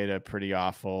played a pretty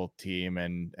awful team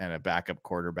and a backup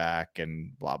quarterback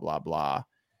and blah, blah, blah.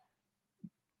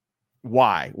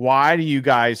 Why do you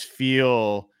guys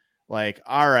feel like,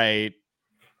 all right,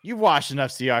 you've watched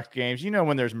enough Seahawks games,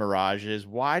 when there's mirages,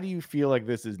 why do you feel like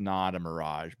this is not a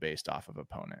mirage based off of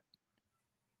opponent?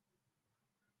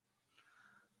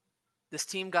 This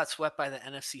team got swept by the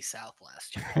NFC South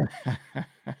last year.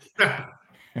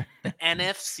 The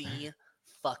NFC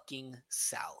fucking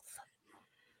South.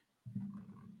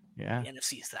 Yeah. The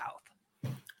NFC South. Do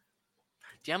you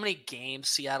know how many games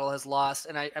Seattle has lost?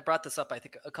 And I brought this up, I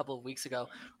think, a couple of weeks ago,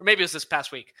 or maybe it was this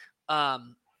past week,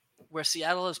 where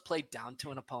Seattle has played down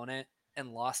to an opponent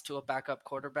and lost to a backup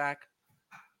quarterback.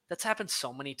 That's happened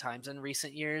so many times in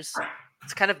recent years.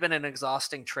 It's kind of been an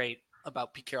exhausting trait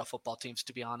about Pete Carroll football teams,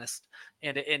 to be honest.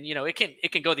 And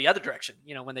it can go the other direction.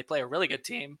 When they play a really good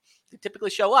team, they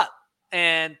typically show up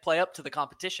and play up to the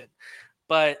competition.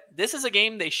 But this is a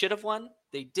game they should have won.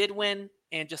 They did win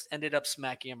and just ended up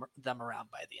smacking them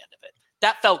around by the end of it.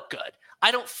 That felt good.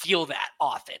 I don't feel that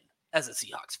often as a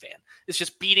Seahawks fan. It's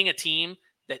just beating a team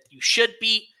that you should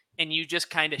beat and you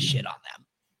just kind of shit on them.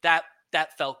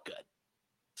 That felt good.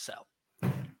 So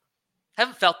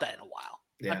haven't felt that in a while.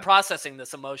 Yeah. I'm processing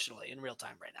this emotionally in real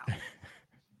time right now.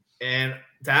 And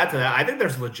to add to that, I think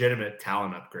there's legitimate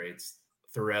talent upgrades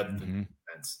throughout the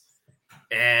defense.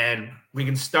 And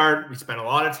we spent a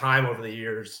lot of time over the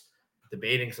years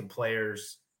debating some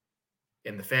players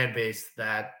in the fan base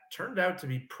that turned out to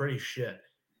be pretty shit.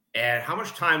 And how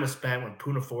much time was spent when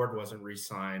Poona Ford wasn't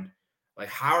re-signed? Like,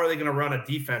 how are they going to run a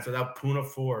defense without Poona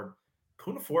Ford?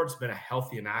 Poona Ford's been a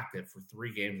healthy and active for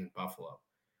 3 games in Buffalo.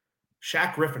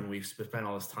 Shaq Griffin, we've spent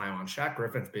all this time on. Shaq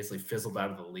Griffin's basically fizzled out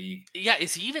of the league. Yeah,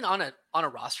 is he even on a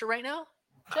roster right now?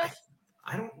 Jeff?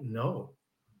 I don't know.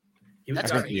 He was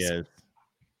That's I think crazy. he is.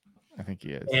 I think he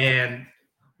is. And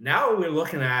now we're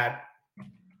looking at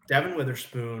Devin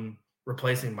Witherspoon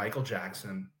replacing Michael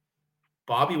Jackson,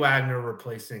 Bobby Wagner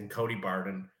replacing Cody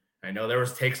Barton. I know there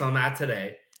was takes on that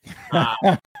today.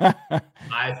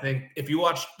 I think if you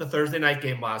watched the Thursday night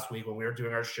game last week when we were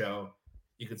doing our show,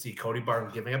 you could see Cody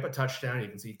Barton giving up a touchdown. You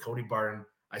can see Cody Barton.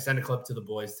 I sent a clip to the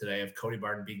boys today of Cody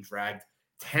Barton being dragged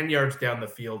 10 yards down the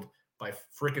field by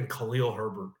freaking Khalil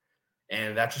Herbert.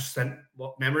 And that just sent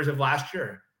memories of last year.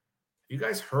 Have you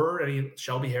guys heard any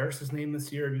Shelby Harris's name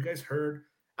this year? Have you guys heard?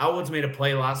 Elwood's made a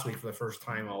play last week for the first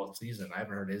time all season. I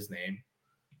haven't heard his name.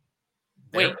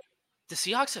 Wait, the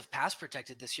Seahawks have pass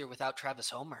protected this year without Travis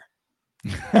Homer.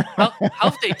 How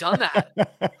have they done that?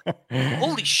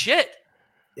 Holy shit.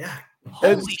 Yeah.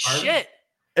 Holy shit.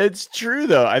 It's true,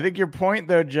 though. I think your point,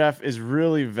 though, Jeff, is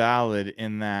really valid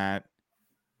in that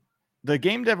the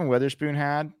game Devin Witherspoon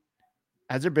had,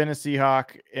 has there been a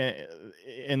Seahawk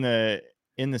in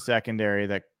the secondary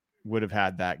that would have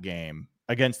had that game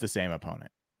against the same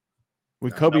opponent?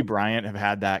 Would Kobe Bryant have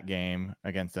had that game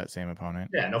against that same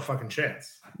opponent? Yeah, no fucking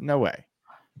chance. No way.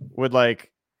 Would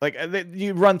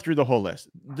you run through the whole list.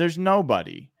 There's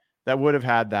nobody that would have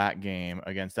had that game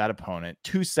against that opponent.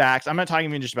 2 sacks. I'm not talking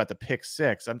even just about the pick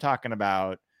 6. I'm talking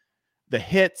about the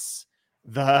hits,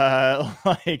 the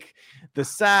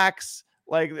sacks.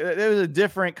 Like, it was a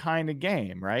different kind of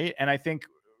game, right? And I think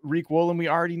Reek Woolen, we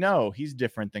already know he's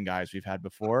different than guys we've had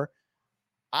before.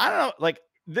 I don't know. Like,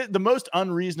 the most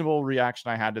unreasonable reaction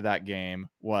I had to that game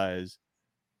was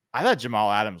I thought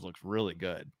Jamal Adams looked really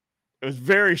good. It was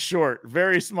very short,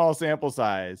 very small sample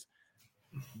size,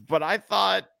 but I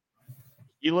thought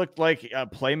he looked like a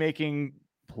playmaking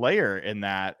player in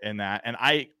that. And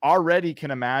I already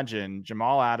can imagine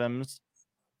Jamal Adams.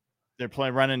 They're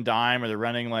running dime, or they're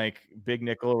running like big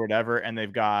nickel or whatever, and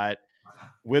they've got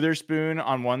Witherspoon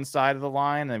on one side of the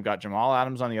line, and they've got Jamal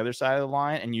Adams on the other side of the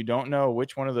line, and you don't know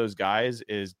which one of those guys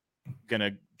is going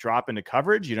to drop into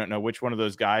coverage. You don't know which one of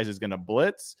those guys is going to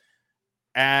blitz.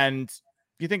 And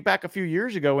you think back a few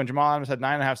years ago when Jamal Adams had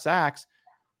 9.5 sacks,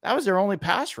 that was their only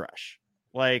pass rush.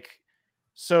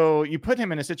 So you put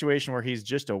him in a situation where he's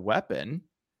just a weapon.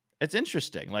 It's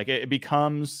interesting. Like, it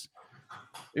becomes,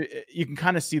 you can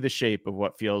kind of see the shape of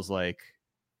what feels like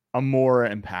a more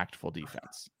impactable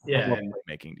defense. Yeah.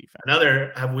 Making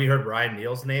defense. Have we heard Ryan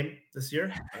Neal's name this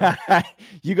year?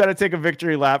 You got to take a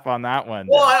victory lap on that one.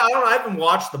 Well, I don't know. I haven't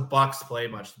watched the Bucks play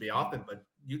much, to be honest, but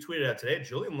you tweeted out today,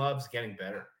 Julian Love's getting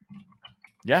better.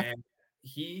 Yeah. And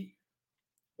he,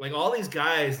 like, all these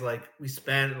guys, like, we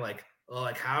spent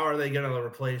how are they going to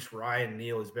replace Ryan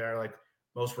Neal? He's been our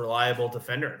most reliable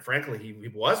defender. And frankly, he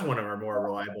was one of our more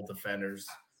reliable defenders.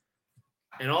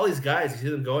 And all these guys, you see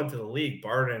them go into the league,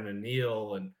 Barton and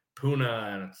Neal and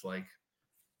Puna, and it's like,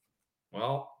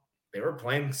 well, they were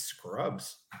playing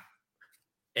scrubs.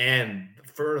 And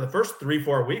for the first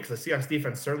 3-4 weeks, the Seahawks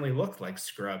defense certainly looked like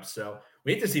scrubs. So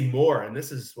we need to see more, and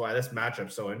this is why this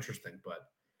matchup's so interesting. But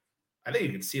I think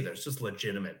you can see there's just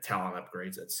legitimate talent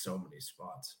upgrades at so many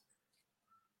spots.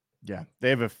 Yeah,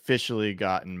 they've officially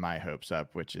gotten my hopes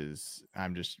up, which is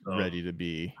I'm just ready to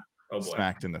be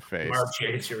smacked in the face. Mark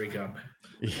Chase, here we go.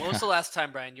 Yeah. When was the last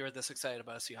time, Brian, you were this excited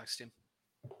about a Seahawks team?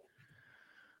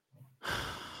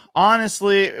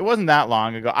 Honestly, it wasn't that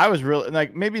long ago. I was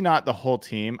really, maybe not the whole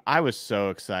team. I was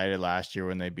so excited last year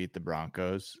when they beat the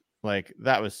Broncos.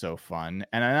 That was so fun.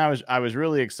 And I was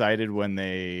really excited when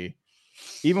they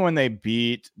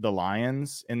beat the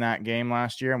Lions in that game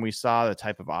last year, and we saw the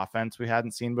type of offense we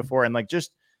hadn't seen before. And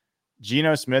just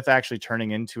Geno Smith actually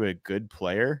turning into a good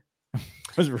player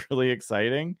was really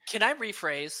exciting. Can I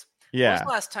rephrase? Yeah. When was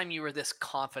the last time you were this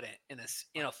confident in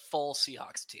a full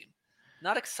Seahawks team?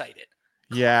 Not excited.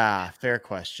 Yeah, fair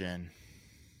question.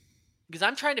 Because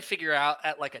I'm trying to figure out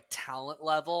at a talent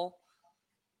level,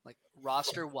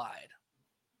 roster wide.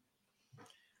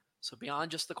 So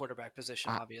beyond just the quarterback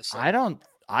position, obviously.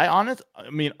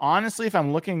 Honestly, if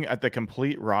I'm looking at the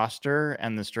complete roster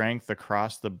and the strength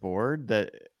across the board,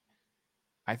 that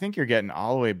I think you're getting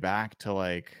all the way back to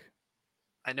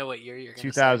I know what year you're going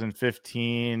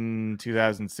 2015,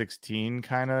 2016,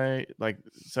 kind of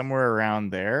somewhere around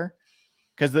there.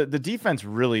 Because the defense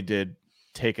really did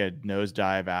take a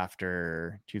nosedive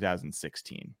after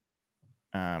 2016.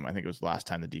 I think it was the last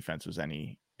time the defense was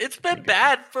any. It's been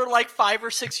bad for 5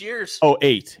 or 6 years. Oh,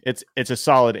 8. It's a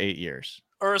solid 8 years.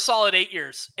 Or a solid 8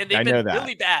 years. And they've been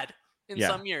really bad in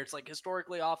some years,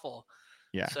 historically awful.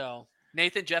 Yeah. So,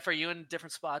 Nathan, Jeff, are you in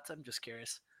different spots? I'm just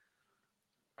curious.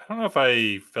 I don't know if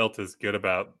I felt as good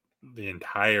about the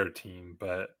entire team,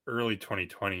 but early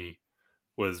 2020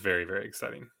 was very, very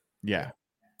exciting. Yeah.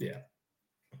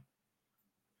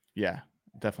 Yeah,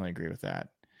 definitely agree with that.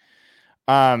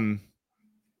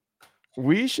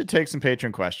 We should take some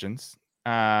patron questions.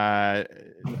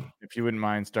 If you wouldn't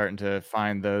mind starting to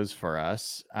find those for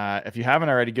us. If you haven't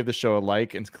already, give the show a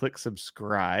like and click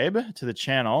subscribe to the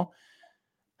channel.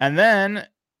 And then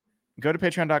go to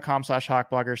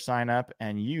patreon.com/hawkblogger, sign up,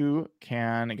 and you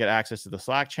can get access to the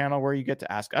Slack channel where you get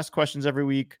to ask us questions every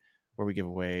week, where we give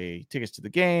away tickets to the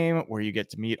game, where you get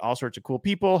to meet all sorts of cool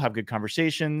people, have good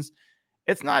conversations.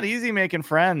 It's not easy making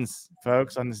friends,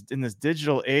 folks, in this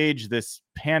digital age, this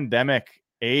pandemic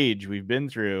age we've been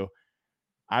through.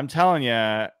 I'm telling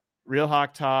you, Real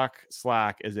Hawk Talk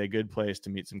Slack is a good place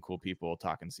to meet some cool people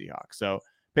talking Seahawks. So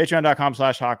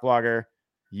patreon.com/hawkblogger.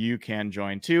 You can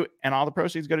join too. And all the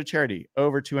proceeds go to charity.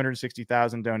 Over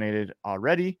 260,000 donated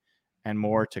already and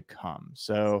more to come.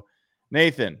 So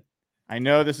Nathan, I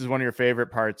know this is one of your favorite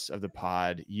parts of the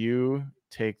pod. You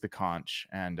take the conch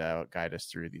and guide us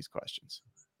through these questions.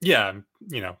 Yeah, I'm,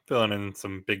 filling in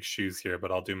some big shoes here, but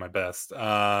I'll do my best.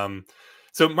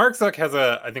 So Mark Zuck has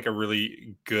I think a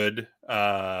really good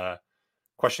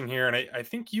question here. And I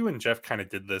think you and Jeff kind of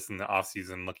did this in the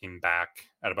offseason, looking back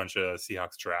at a bunch of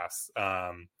Seahawks drafts.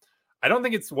 I don't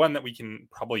think it's one that we can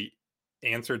probably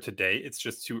answer today. It's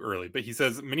just too early. But he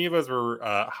says, many of us were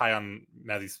high on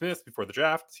Mazi Smith before the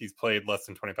draft. He's played less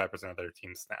than 25% of their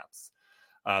team snaps.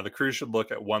 The crew should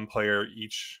look at one player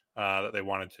each that they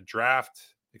wanted to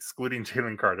draft, excluding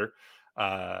Jalen Carter,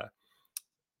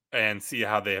 and see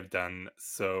how they have done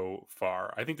so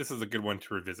far. I think this is a good one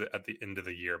to revisit at the end of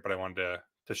the year, but I wanted to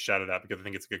shout it out because I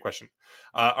think it's a good question.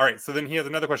 All right, so then he has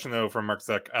another question, though, from Mark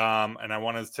Zuck, and I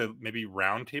want us to maybe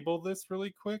roundtable this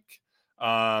really quick.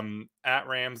 At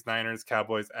Rams, Niners,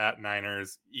 Cowboys, at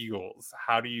Niners, Eagles.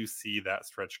 How do you see that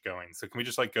stretch going? So can we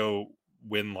just go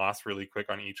win-loss really quick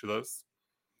on each of those?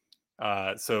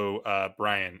 So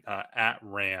Brian, at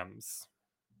Rams.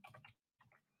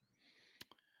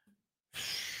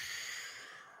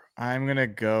 I'm going to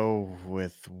go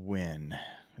with win.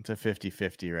 It's a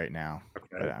 50-50 right now. Okay.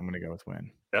 But I'm going to go with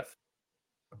win. Jeff?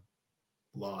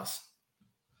 Loss.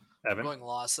 Evan? I'm going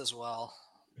loss as well.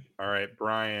 All right,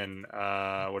 Brian,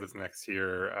 what is next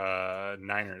here?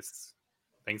 Niners.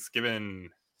 Thanksgiving.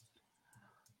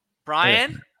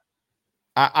 Brian?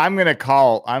 I'm going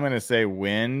to say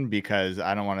win because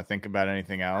I don't want to think about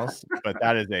anything else. But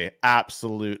that is a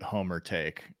absolute homer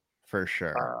take for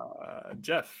sure.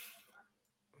 Jeff?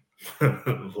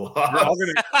 Loss. I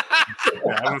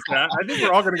think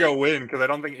we're all going to go win because I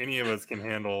don't think any of us can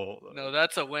handle. No,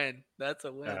 that's a win. That's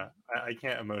a win. Yeah, I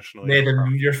can't emotionally.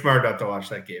 Nathan, you're smart enough to watch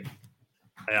that game.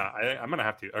 Yeah, I'm going to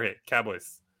have to. Okay,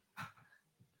 Cowboys.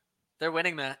 They're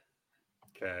winning that.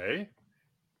 Okay.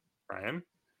 Brian?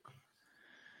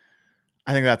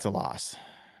 I think that's a loss.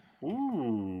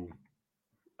 Ooh.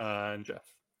 And Jeff?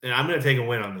 And I'm going to take a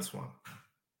win on this one.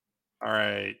 All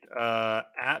right.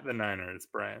 At the Niners,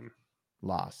 Brian?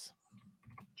 Loss.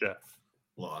 Jeff?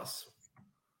 Loss.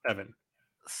 Evan?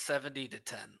 70-10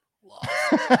 loss.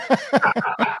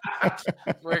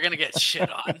 We're going to get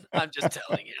shit on. I'm just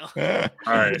telling you.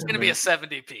 All right. It's going to be a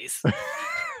 70 piece.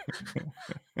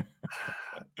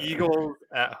 Eagles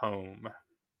at home,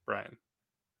 Brian?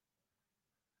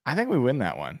 I think we win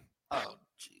that one. Oh,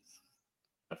 jeez.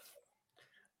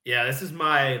 Yeah,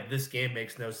 this game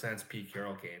makes no sense Pete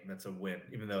Carroll game. That's a win,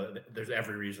 even though there's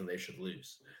every reason they should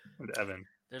lose. And Evan?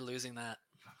 They're losing that.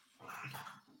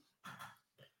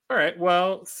 All right.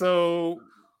 Well, so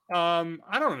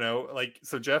I don't know.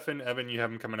 So Jeff and Evan, you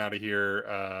have them coming out of here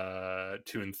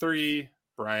 2-3.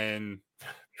 Brian,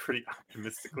 pretty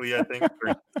optimistically, I think.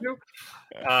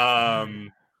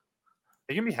 3-2.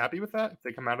 They can be happy with that if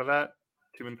they come out of that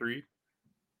 2-3.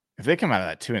 If they come out of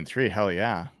that 2-3, hell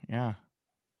yeah. Yeah.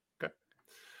 Okay.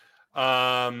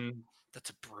 That's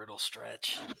a brutal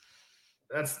stretch.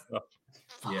 That's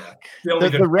yeah.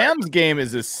 The Rams game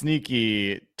is a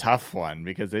sneaky tough one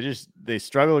because they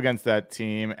struggle against that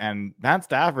team, and Matt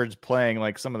Stafford's playing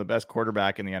like some of the best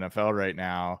quarterback in the NFL right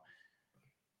now,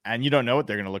 and you don't know what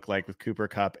they're going to look like with Cooper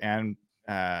Kupp and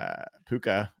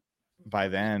Puka by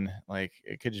then. Like,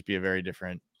 it could just be a very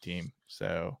different team.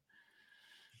 So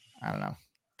I don't know.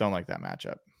 Don't like that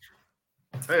matchup.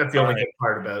 I think that's the only good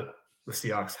part about the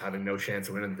Seahawks having no chance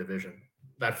of winning the division.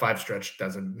 That 5 stretch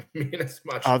doesn't mean as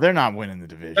much. Oh, they're not winning the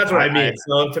division. That's what I mean.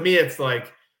 So to me, it's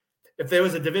like if there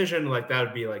was a division, like that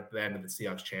would be like the end of the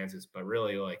Seahawks' chances. But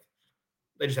really, like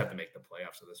they just have to make the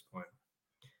playoffs at this point.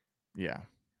 Yeah.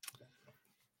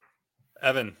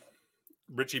 Evan,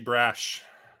 Richie Brash,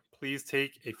 please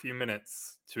take a few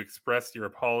minutes to express your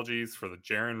apologies for the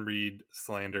Jaron Reed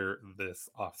slander this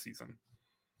offseason.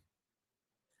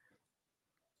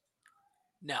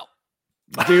 No,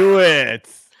 Do it.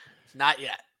 not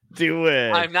yet. Do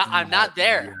it. I'm not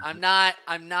there. I'm not.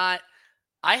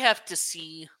 I have to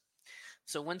see.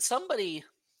 So when somebody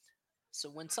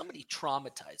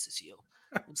traumatizes you,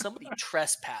 when somebody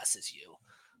trespasses you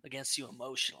against you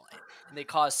emotionally, and they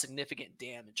cause significant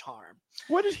damage, harm,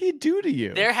 What did he do to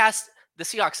you? the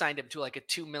Seahawks signed him to like a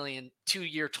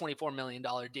 2-year, $24 million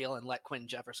deal and let Quentin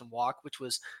Jefferson walk, which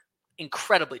was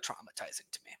incredibly traumatizing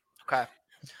to me. Okay.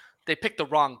 They picked the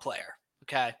wrong player.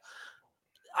 Okay.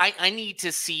 I need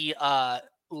to see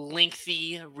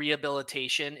lengthy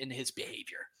rehabilitation in his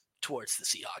behavior towards the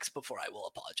Seahawks before I will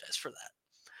apologize for that.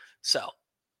 So,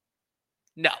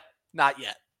 no, not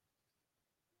yet.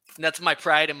 And that's my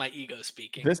pride and my ego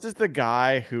speaking. This is the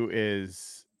guy who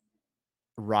is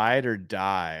ride or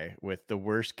die with the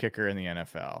worst kicker in the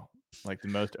NFL, like the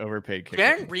most overpaid kicker.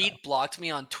 Baron Reed blocked me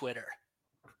on Twitter.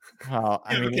 Well,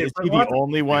 I mean, okay, is but he the lots of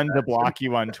only people do one to that. block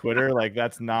you on Twitter? Like,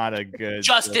 that's not a good.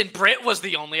 Justin Britt was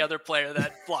the only other player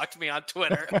that blocked me on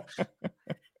Twitter.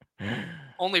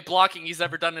 Only blocking he's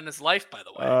ever done in his life, by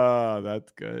the way. Oh,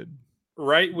 that's good.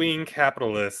 Right-wing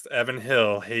capitalist Evan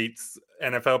Hill hates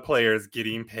NFL players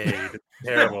getting paid. It's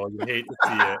terrible. You hate to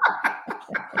see it.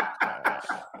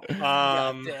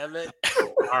 God damn it.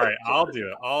 All right, I'll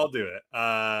do it.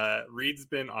 Reed's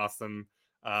been awesome.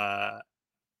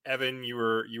 Evan, you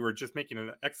were just making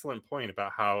an excellent point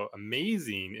about how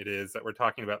amazing it is that we're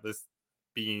talking about this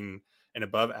being an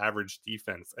above average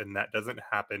defense, and that doesn't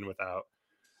happen without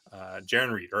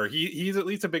Jaron Reed, or he's at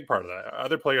least a big part of that.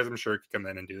 Other players, I'm sure, could come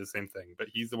in and do the same thing, but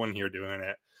he's the one here doing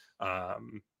it.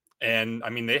 And I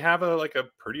mean, they have a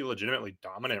pretty legitimately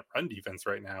dominant run defense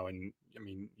right now, and I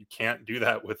mean, you can't do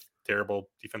that with terrible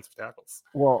defensive tackles.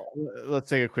 Well, let's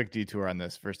take a quick detour on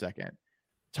this for a second.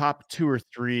 Top 2 or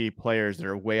 3 players that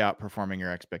are way outperforming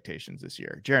your expectations this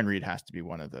year. Jaron Reed has to be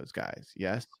one of those guys.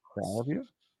 Yes, for all of you.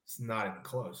 It's not even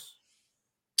close.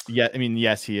 Yeah, I mean,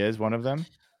 yes, he is one of them.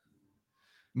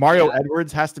 Mario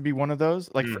Edwards has to be one of those.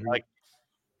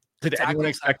 Did anyone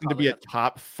expect him to be a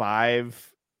top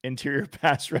 5 interior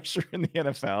pass rusher in the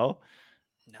NFL?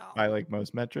 No. By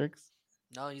most metrics?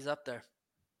 No, he's up there.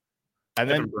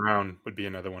 And Evan then Brown would be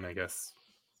another one, I guess.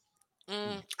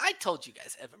 I told you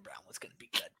guys Evan Brown was going to be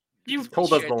good. You've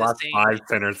told us the last 5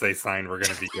 centers they signed were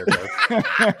going to be good.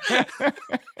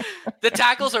 The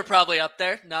tackles are probably up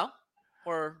there, no?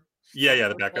 Or yeah,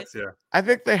 the backups, yeah. I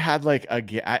think they had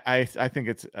I think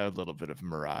it's a little bit of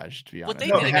mirage, to be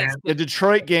honest. The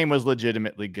Detroit game was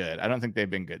legitimately good. I don't think they've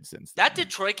been good since that then.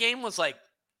 Detroit game was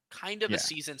kind of a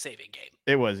season-saving game.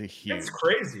 It was a huge. It's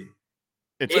crazy.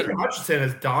 It's Aiden Hutchinson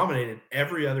has dominated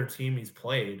every other team he's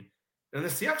played. And the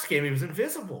Seahawks game, he was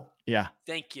invisible. Yeah.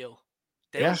 Thank you.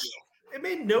 Yeah. It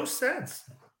made no sense.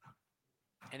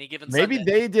 Any given Maybe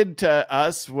Sunday. they did to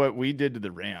us what we did to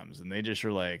the Rams, and they just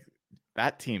were like,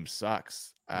 that team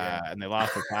sucks. And they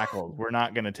lost their tackles. We're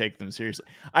not going to take them seriously.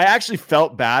 I actually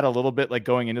felt bad a little bit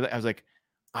going into that. I was like,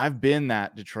 I've been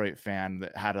that Detroit fan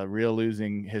that had a real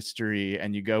losing history,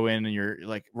 and you go in and you're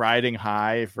riding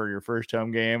high for your first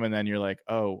home game, and then you're like,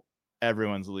 oh,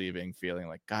 everyone's leaving, feeling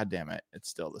like, God damn it, it's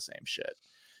still the same shit.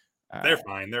 They're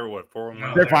fine. They're what,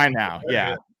 4-1? They're fine now.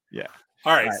 Yeah.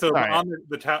 All right. So on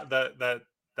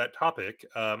that topic,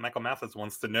 Michael Mathis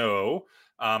wants to know,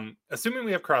 assuming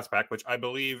we have crossback, which I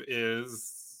believe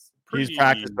is he's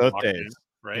practiced both days,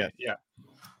 right?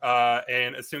 Yeah.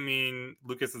 And assuming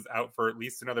Lucas is out for at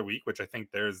least another week, which I think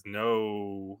is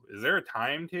there a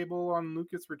timetable on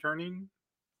Lucas returning?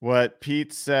 What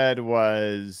Pete said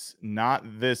was not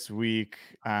this week.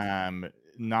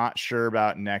 Not sure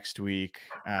about next week,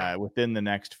 within the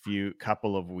next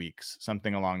couple of weeks,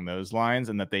 something along those lines,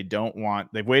 and that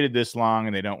they've waited this long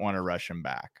and they don't want to rush him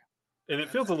back. And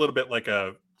it feels a little bit like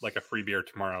a free beer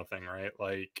tomorrow thing, right?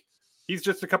 Like he's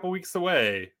just a couple weeks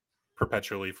away,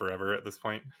 perpetually forever at this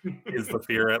point is the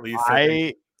fear, at least.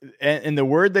 And the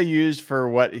word they used for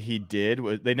what he did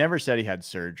was, they never said he had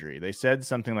surgery. They said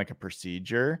something like a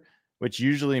procedure, which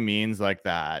usually means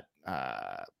that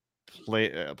plasma,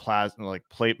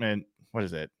 platelet. What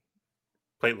is it?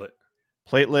 Platelet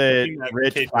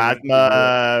rich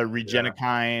plasma,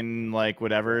 regenikine,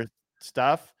 whatever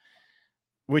stuff.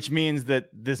 Which means that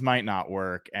this might not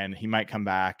work, and he might come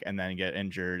back and then get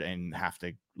injured and have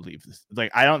to leave this.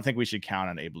 I don't think we should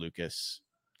count on Abe Lucas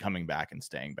coming back and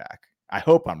staying back. I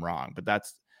hope I'm wrong, but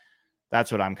that's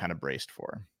what I'm kind of braced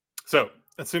for. So,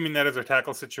 assuming that is our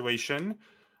tackle situation,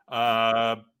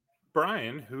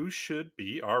 Brian, who should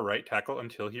be our right tackle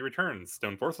until he returns?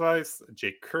 Stone Forsyth,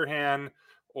 Jake Curhan,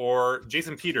 or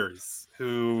Jason Peters,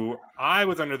 who I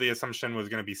was under the assumption was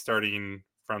going to be starting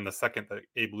from the second that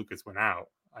Abe Lucas went out.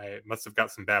 I must have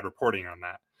got some bad reporting on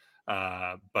that.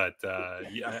 But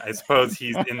yeah, I suppose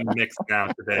he's in the mix now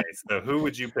today. So who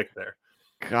would you pick there?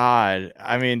 God,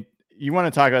 I mean, you want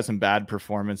to talk about some bad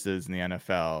performances in the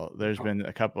NFL. There's been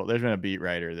a beat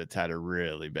writer that's had a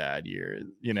really bad year,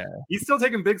 He's still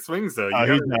taking big swings though.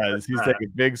 He does. He's taking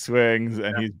big swings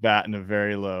and he's batting a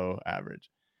very low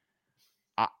average.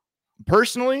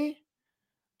 Personally,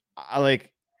 I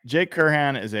like Jake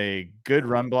Curhan is a good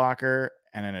run blocker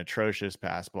and an atrocious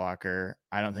pass blocker.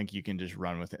 I don't think you can just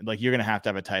run with it. Like, you're going to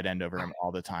have a tight end over him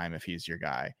all the time if he's your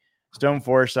guy. Stone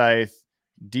Forsythe,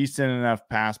 decent enough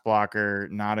pass blocker,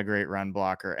 not a great run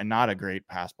blocker, and not a great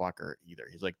pass blocker either.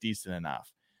 He's like decent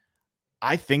enough.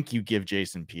 I think you give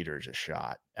Jason Peters a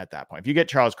shot at that point. If you get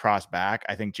Charles Cross back,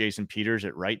 I think Jason Peters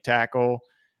at right tackle,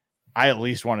 I at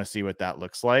least want to see what that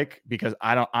looks like, because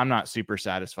I'm not super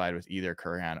satisfied with either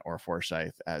Curhan or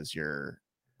Forsythe as your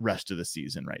rest of the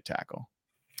season right tackle.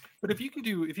 But if you can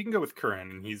go with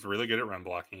Curran, and he's really good at run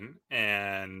blocking,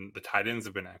 and the tight ends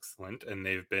have been excellent, and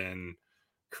they've been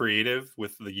creative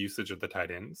with the usage of the tight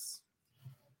ends.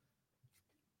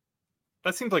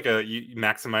 That seems like you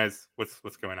maximize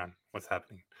what's going on, what's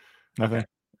happening. Nothing. Okay.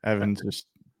 Evan's just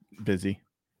busy.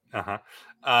 Do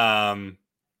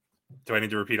I need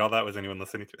to repeat all that? Was anyone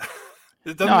listening to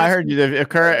it? No, I heard you. If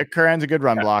Curran's a good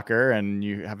run blocker, and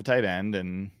you have a tight end,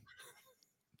 and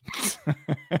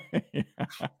yeah.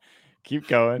 Keep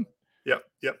going. Yep.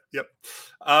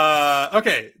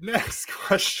 Okay, next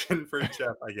question for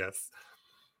Jeff, I guess.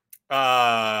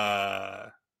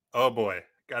 Oh boy,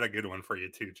 got a good one for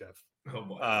you too, Jeff. Oh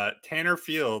boy. Tanner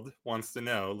Field wants to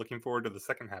know, looking forward to the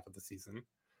second half of the season,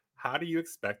 how do you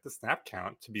expect the snap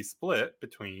count to be split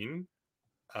between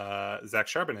Zach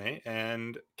Charbonnet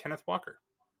and Kenneth Walker?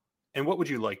 And what would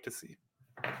you like to see?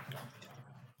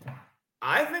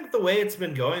 I think the way it's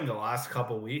been going the last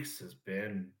couple of weeks has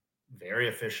been very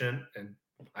efficient, and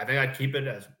I think I'd keep it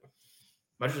as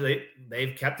much as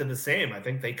they've kept it the same. I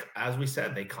think they, as we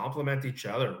said, they complement each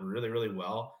other really, really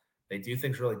well. They do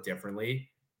things really differently.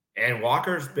 And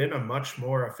Walker's been a much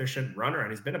more efficient runner,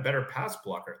 and he's been a better pass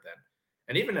blocker then.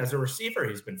 And even as a receiver,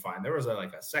 he's been fine. There was a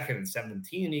 2nd and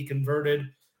 17 he converted.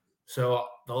 So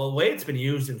the way it's been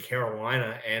used in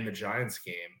Carolina and the Giants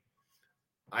game,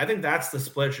 I think that's the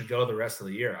split should go the rest of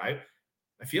the year. I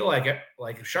feel like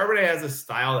Charbonnet has a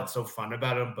style that's so fun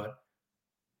about him, but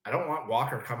I don't want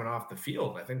Walker coming off the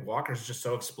field. I think Walker's just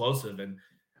so explosive. And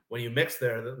when you mix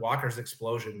Walker's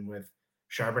explosion with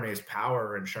Charbonnet's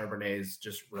power and Charbonnet's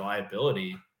just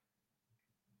reliability,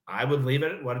 I would leave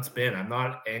it at what it's been. I'm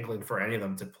not angling for any of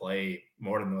them to play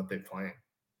more than what they're playing.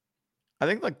 I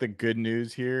think the good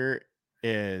news here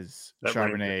is that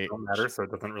Charbonnet don't matter, so it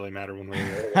doesn't really matter when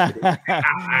we're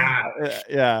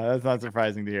yeah, that's not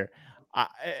surprising to hear.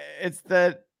 It's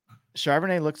that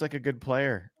Charbonnet looks like a good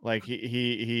player. Like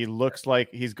he looks like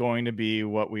he's going to be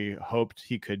what we hoped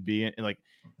he could be. And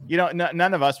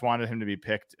none of us wanted him to be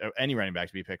picked, any running back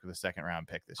to be picked with a 2nd round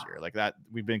pick this year. Like that,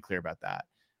 we've been clear about that.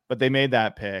 But they made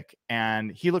that pick,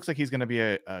 and he looks like he's going to be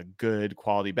a good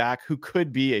quality back who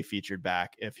could be a featured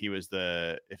back if he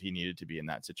needed to be in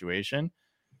that situation.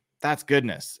 That's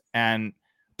goodness. And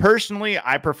personally,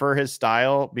 I prefer his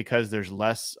style because there's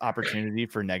less opportunity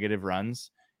for negative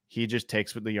runs. He just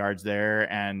takes with the yards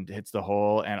there and hits the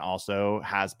hole, and also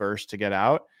has burst to get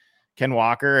out. Ken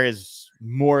Walker is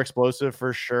more explosive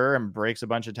for sure and breaks a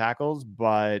bunch of tackles,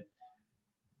 but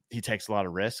he takes a lot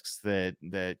of risks that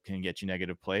can get you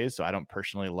negative plays. So I don't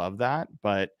personally love that,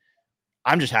 but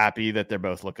I'm just happy that they're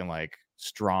both looking like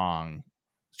strong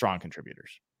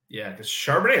contributors. Yeah, because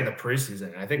Charbonnet in the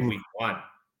preseason, I think week 1,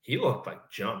 he looked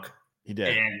like junk. He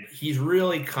did. And he's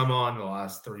really come on the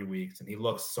last 3 weeks, and he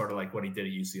looks sort of like what he did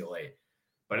at UCLA.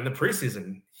 But in the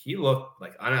preseason, he looked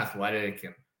like unathletic,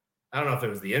 and I don't know if it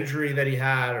was the injury that he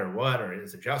had or what, or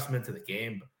his adjustment to the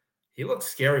game, but he looked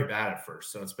scary bad at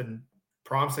first. So it's been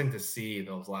promising to see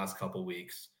those last couple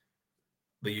weeks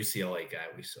the UCLA guy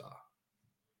we saw.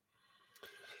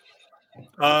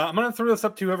 I'm going to throw this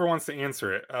up to whoever wants to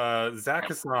answer it. Zach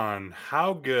Hassan,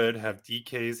 how good have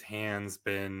DK's hands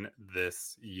been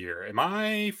this year? Am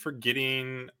I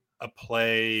forgetting a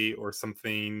play or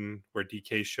something where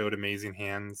DK showed amazing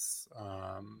hands?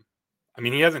 I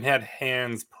mean, he hasn't had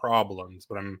hands problems,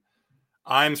 but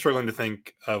I'm struggling to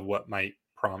think of what might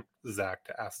prompt Zach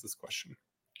to ask this question.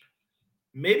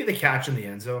 Maybe the catch in the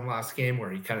end zone last game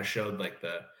where he kind of showed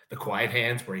the quiet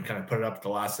hands where he kind of put it up at the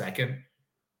last second.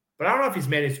 But I don't know if he's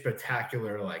made any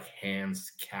spectacular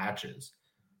hands catches.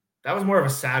 That was more of a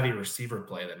savvy receiver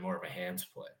play than more of a hands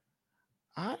play.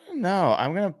 I don't know.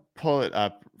 I'm going to pull it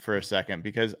up for a second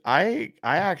because I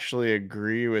actually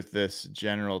agree with this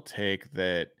general take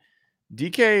that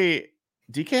DK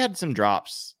had some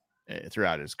drops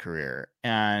throughout his career.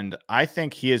 And I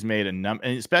think he has made and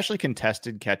especially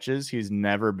contested catches. He's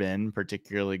never been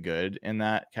particularly good in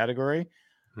that category.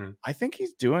 I think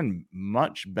he's doing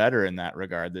much better in that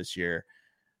regard this year.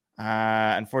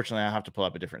 Unfortunately, I'll have to pull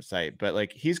up a different site, but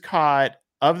like he's caught,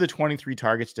 of the 23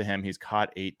 targets to him, he's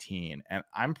caught 18. And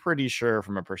I'm pretty sure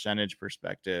from a percentage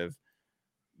perspective,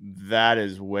 that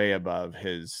is way above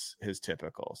his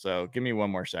typical. So give me one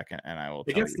more second and I will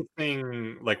tell you. The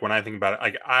thing, like when I think about it,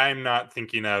 like I'm not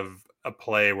thinking of a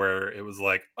play where it was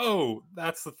like, oh,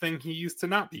 that's the thing he used to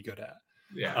not be good at.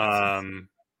 Yeah.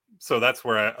 So that's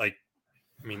where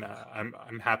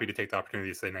I'm happy to take the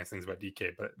opportunity to say nice things about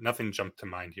DK, but nothing jumped to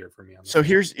mind here for me. So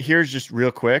here's just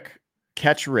real quick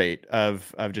catch rate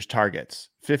of just targets.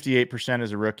 58%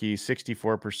 as a rookie,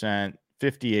 64%,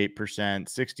 58%,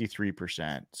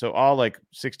 63%. So all like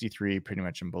 63 pretty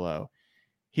much and below.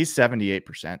 He's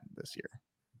 78% this year.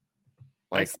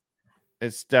 Like nice.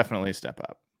 It's definitely a step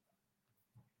up.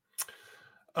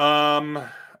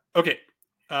 Okay.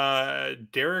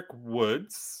 Derek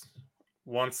Woods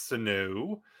wants to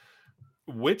know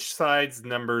which side's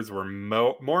numbers were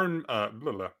more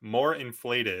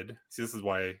inflated. See, this is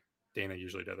why Dana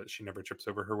usually does it. She never trips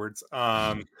over her words.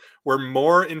 Were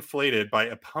more inflated by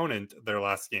opponent their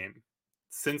last game.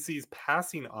 Cincy's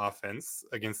passing offense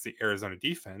against the Arizona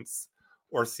defense,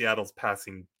 or Seattle's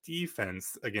passing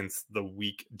defense against the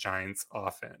weak Giants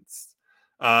offense.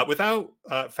 Without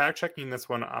fact checking this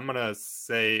one, I'm gonna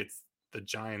say it's the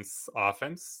Giants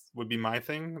offense would be my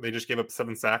thing. They just gave up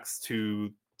 7 sacks to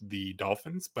the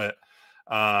Dolphins, but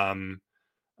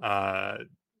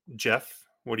Jeff,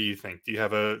 what do you think? Do you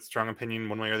have a strong opinion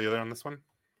one way or the other on this one?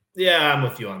 Yeah, I'm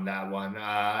with you on that one.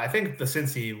 I think the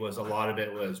Cincy was a lot of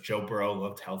it was Joe Burrow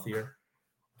looked healthier.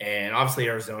 And obviously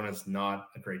Arizona's not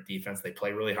a great defense. They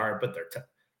play really hard, but their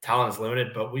talent is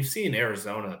limited. But we've seen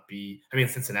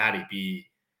Cincinnati be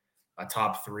a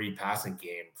top 3 passing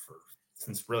game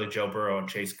since really Joe Burrow and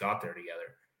Chase got there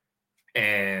together.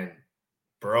 And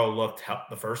Burrow looked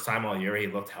the first time all year, he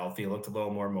looked healthy, looked a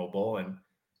little more mobile, and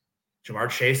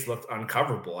Jamar Chase looked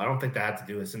uncoverable. I don't think that had to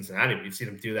do with Cincinnati. We've seen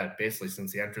him do that basically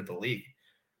since he entered the league.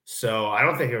 So I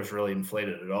don't think it was really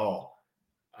inflated at all.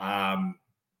 I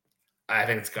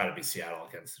think it's got to be Seattle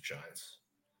against the Giants.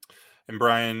 And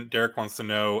Brian, Derek wants to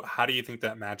know, how do you think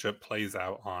that matchup plays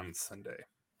out on Sunday?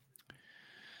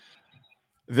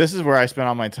 This is where I spent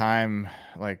all my time,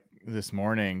 like this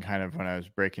morning, kind of when I was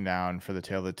breaking down for the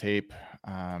tail of the tape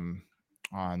on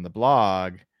the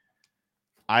blog.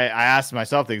 I asked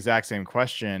myself the exact same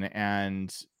question,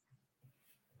 and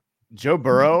Joe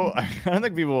Burrow, I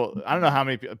don't know how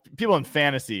many people in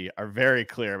fantasy are very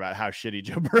clear about how shitty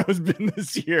Joe Burrow's been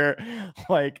this year.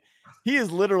 Like he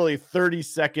is literally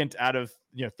 32 out of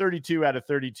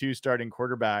 32 starting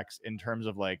quarterbacks in terms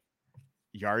of like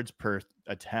yards per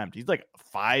attempt. He's like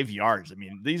 5 yards. I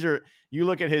mean, you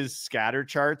look at his scatter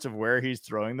charts of where he's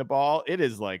throwing the ball, it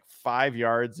is like 5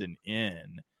 yards and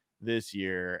in this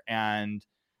year. And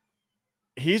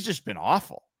he's just been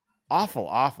awful.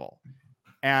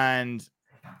 And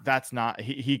that's not,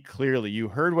 he clearly, you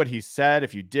heard what he said.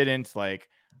 If you didn't, like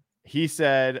he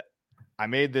said, I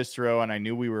made this throw and I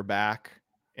knew we were back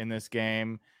in this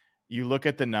game. You look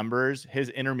at the numbers, his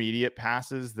intermediate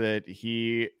passes that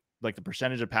like the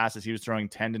percentage of passes he was throwing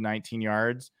 10 to 19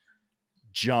 yards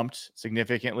jumped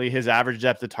significantly. His average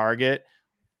depth of target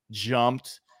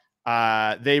jumped.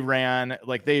 They ran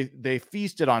like they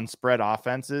feasted on spread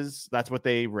offenses. That's what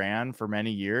they ran for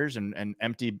many years and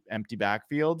empty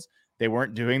backfields. They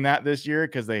weren't doing that this year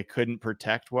because they couldn't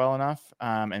protect well enough.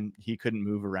 And he couldn't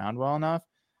move around well enough.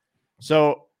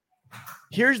 So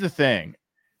here's the thing.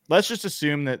 Let's just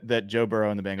assume that Joe Burrow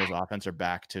and the Bengals offense are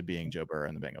back to being Joe Burrow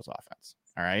and the Bengals offense.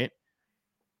 All right.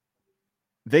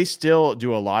 They still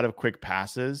do a lot of quick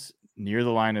passes near the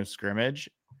line of scrimmage.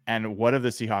 And what have the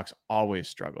Seahawks always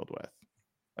struggled with?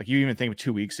 Like you even think of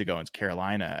 2 weeks ago in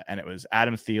Carolina, and it was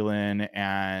Adam Thielen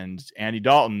and Andy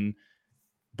Dalton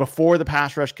before the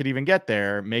pass rush could even get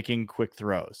there, making quick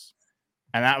throws.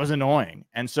 And that was annoying.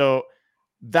 And so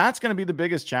that's going to be the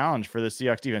biggest challenge for the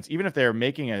Seahawks defense. Even if they're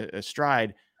making a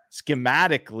stride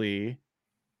schematically,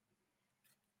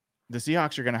 the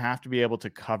Seahawks are going to have to be able to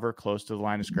cover close to the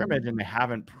line of scrimmage. And they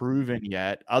haven't proven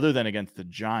yet, other than against the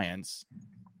Giants,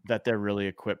 that they're really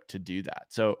equipped to do that.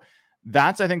 So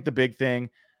that's, I think, the big thing.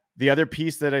 The other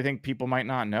piece that I think people might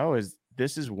not know is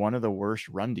this is one of the worst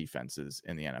run defenses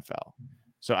in the NFL.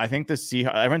 So I think everyone's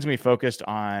going to be focused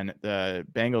on the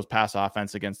Bengals pass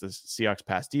offense against the Seahawks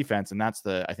pass defense. And that's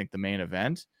I think the main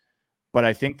event. But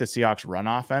I think the Seahawks run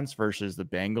offense versus the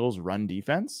Bengals run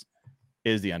defense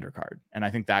is the undercard. And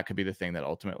I think that could be the thing that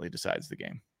ultimately decides the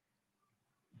game.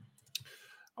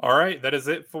 All right, that is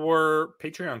it for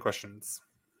Patreon questions.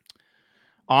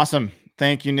 Awesome.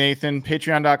 Thank you, Nathan.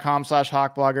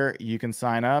 Patreon.com/hawkblogger. You can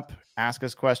sign up, ask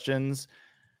us questions,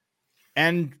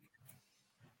 and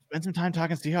spend some time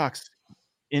talking Seahawks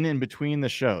in between the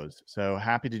shows. So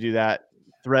happy to do that.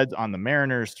 Threads on the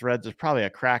Mariners threads. There's probably a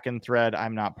Kraken thread.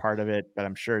 I'm not part of it, but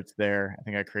I'm sure it's there. I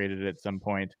think I created it at some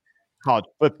point. College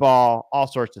football, all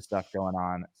sorts of stuff going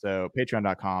on. So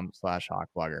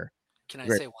patreon.com/hawkblogger. Can I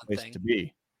Great say one place thing? to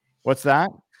be. What's that?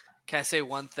 Can I say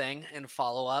one thing and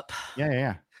follow up?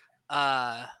 Yeah.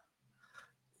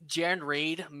 Jaron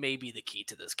Reed may be the key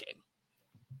to this game.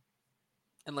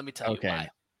 And let me tell you Okay. why.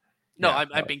 No, Yeah,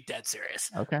 I'm being dead serious.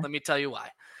 Okay. Let me tell you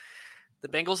why. The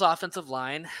Bengals offensive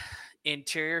line,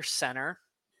 interior center,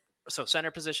 so center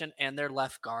position and their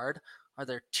left guard are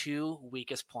their two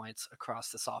weakest points across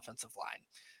this offensive line.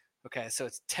 Okay, so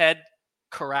it's Ted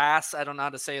Karras. I don't know how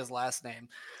to say his last name.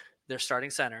 Their starting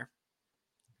center.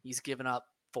 He's given up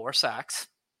 4 sacks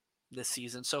this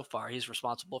season so far. He's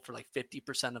responsible for like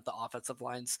 50% of the offensive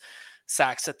line's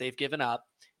sacks that they've given up.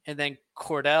 And then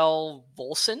Cordell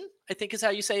Volson, I think is how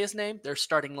you say his name. Their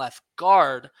starting left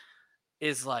guard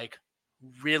is like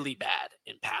really bad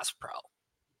in pass pro.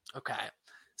 Okay.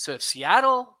 So if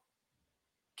Seattle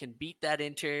can beat that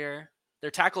interior, their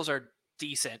tackles are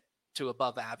decent to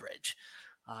above average.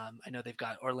 I know they've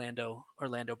got Orlando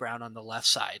Brown on the left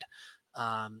side.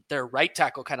 Their right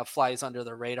tackle kind of flies under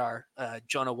the radar.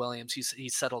 Jonah Williams,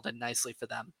 he's settled in nicely for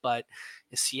them. But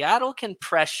if Seattle can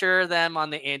pressure them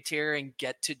on the interior and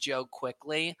get to Joe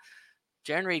quickly,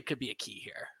 Jaron Reed could be a key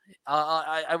here.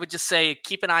 I would just say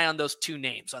keep an eye on those 2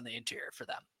 names on the interior for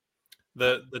them.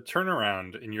 The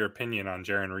turnaround, in your opinion, on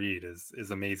Jaron Reed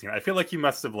is amazing. I feel like you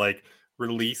must have like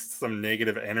released some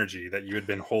negative energy that you had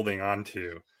been holding on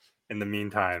to in the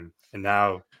meantime, and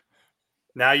now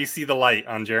you see the light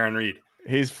on Jaron Reed.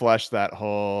 He's flushed that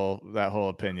whole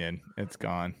opinion. It's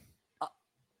gone.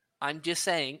 I'm just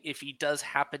saying, if he does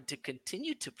happen to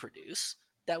continue to produce,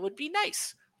 that would be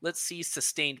nice. Let's see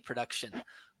sustained production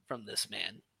from this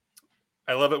man.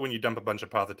 I love it when you dump a bunch of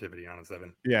positivity on us,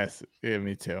 Evan. Yes, yeah,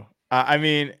 me too. I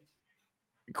mean,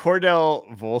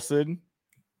 Cordell Volson,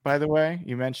 by the way,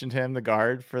 you mentioned him, the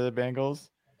guard for the Bengals.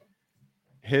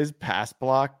 His pass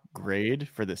block grade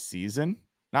for the season,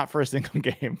 not for a single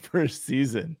game, for a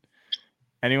season.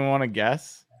 Anyone want to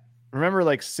guess? Remember,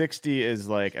 like 60 is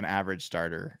like an average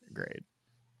starter grade.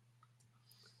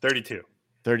 32.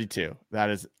 32.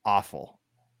 That is awful.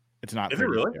 It's not. Is it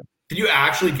really? Did you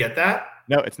actually get that?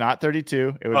 No, it's not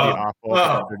 32. It would be awful if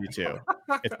it was 32.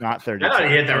 It's not 32. I thought he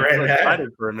hit that right excited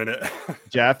for a minute.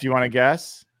 Jeff, you want to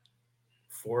guess?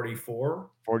 44.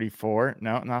 44.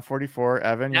 No, not 44.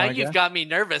 Evan, Now you've guess? Got me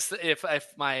nervous if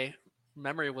my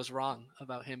memory was wrong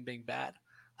about him being bad.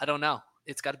 I don't know.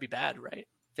 It's got to be bad, right?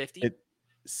 50?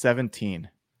 17.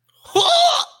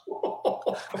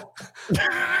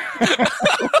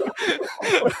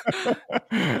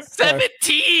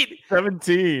 17.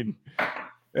 17.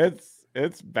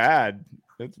 It's bad.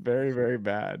 It's very, very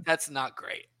bad. That's not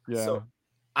great. Yeah. So,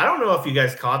 I don't know if you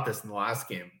guys caught this in the last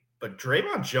game, but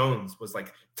Draymond Jones was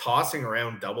like tossing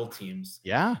around double teams.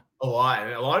 Yeah. A lot.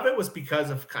 And a lot of it was because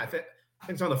of, I think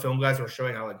some of the film guys were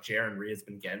showing how like Jaron Reed has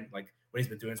been getting, like what he's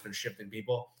been doing has been shifting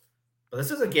people. But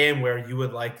this is a game where you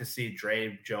would like to see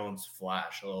Dre Jones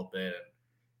flash a little bit.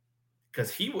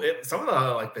 Because some of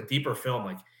the like the deeper film,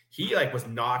 like he like was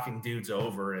knocking dudes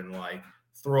over and like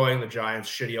throwing the Giants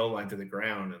shitty O-line to the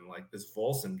ground. And like this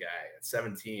Volson guy at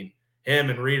 17, him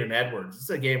and Reed and Edwards, this is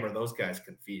a game where those guys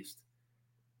can feast.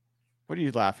 What are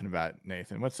you laughing about,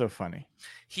 Nathan? What's so funny?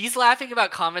 He's laughing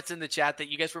about comments in the chat that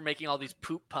you guys were making all these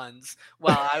poop puns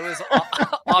while I was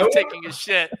off taking a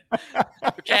shit.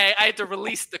 Okay, I had to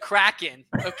release the Kraken.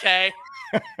 Okay.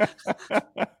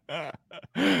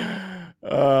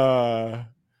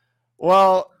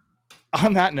 Well,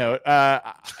 on that note,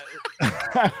 I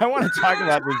want to talk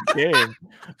about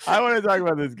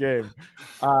this game.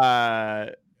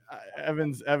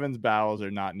 Evan's bowels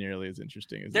are not nearly as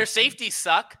interesting as their safeties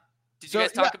suck. Did you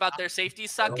guys talk about their safety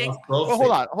sucking? Well,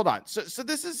 hold on. So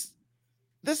this is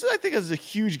I think is a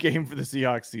huge game for the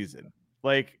Seahawks season.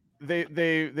 Like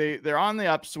they're on the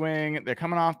upswing. They're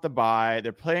coming off the bye.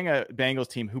 They're playing a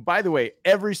Bengals team who, by the way,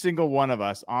 every single one of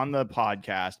us on the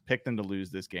podcast picked them to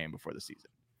lose this game before the season.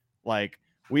 Like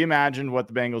we imagined what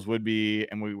the Bengals would be,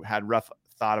 and we had rough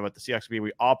thought of what the Seahawks would be.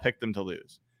 We all picked them to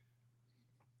lose.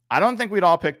 I don't think we'd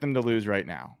all pick them to lose right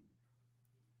now,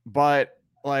 but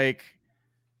like.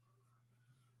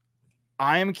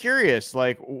 I am curious,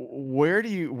 like,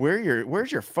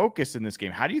 where's your focus in this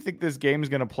game? How do you think this game is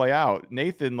going to play out?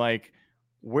 Nathan, like,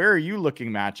 where are you looking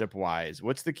matchup wise?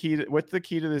 What's the key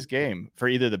to this game for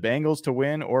either the Bengals to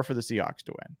win or for the Seahawks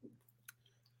to win?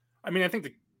 I mean, I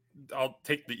think I'll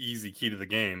take the easy key to the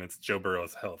game. It's Joe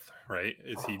Burrow's health, right?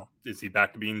 Is he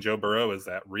back to being Joe Burrow? Is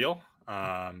that real?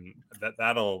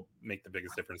 That'll make the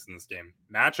biggest difference in this game.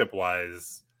 Matchup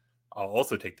wise, I'll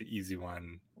also take the easy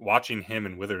one. Watching him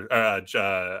and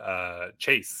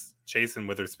Chase and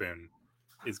Witherspoon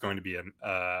is going to be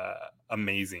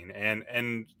amazing,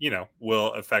 and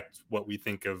will affect what we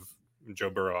think of Joe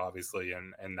Burrow, obviously,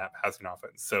 and that passing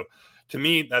offense. So to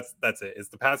me, that's it. It's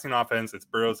the passing offense. It's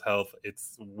Burrow's health.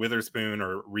 It's Witherspoon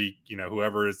or Reek,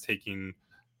 whoever is taking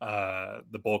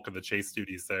the bulk of the chase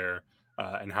duties there,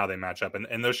 and how they match up.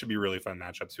 And those should be really fun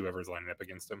matchups, whoever's lining up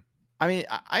against him. I mean,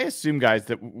 I assume, guys,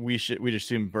 that we'd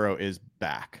assume Burrow is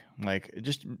back. Like,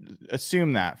 just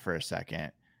assume that for a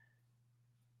second.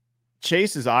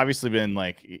 Chase has obviously been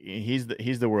like, he's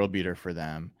the world beater for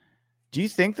them. Do you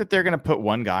think that they're going to put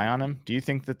one guy on him? Do you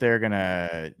think that they're going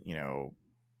to,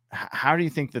 how do you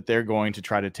think that they're going to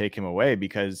try to take him away?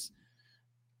 Because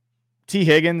T.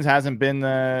 Higgins hasn't been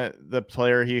the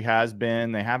player he has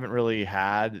been. They haven't really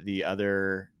had the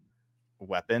other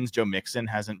weapons. Joe Mixon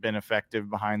hasn't been effective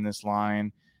behind this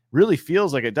line. Really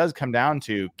feels like it does come down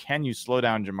to, can you slow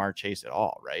down Jamar Chase at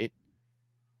all, right?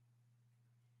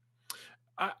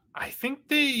 I think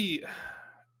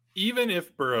even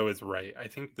if Burrow is right, I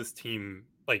think this team,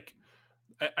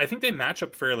 I think they match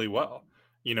up fairly well,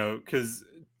 because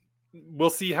we'll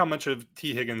see how much of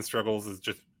T. Higgins' struggles is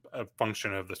just a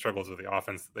function of the struggles of the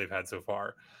offense that they've had so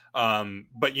far.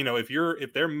 But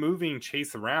if they're moving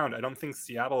Chase around, I don't think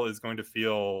Seattle is going to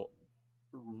feel,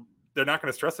 they're not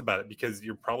going to stress about it, because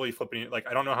you're probably flipping it. Like,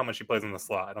 I don't know how much he plays in the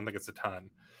slot. I don't think it's a ton.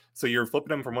 So you're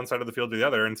flipping him from one side of the field to the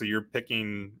other. And so you're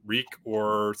picking Reek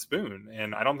or Spoon.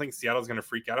 And I don't think Seattle's going to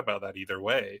freak out about that either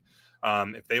way.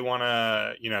 If they want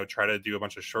to, try to do a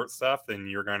bunch of short stuff, then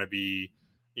you're going to be,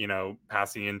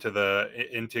 passing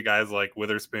into guys like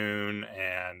Witherspoon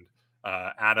and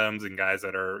Adams, and guys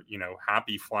that are,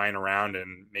 happy flying around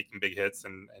and making big hits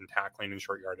and tackling in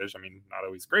short yardage. I mean, not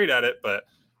always great at it, but,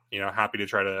 happy to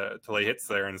try to lay hits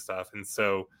there and stuff. And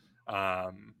so,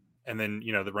 and then,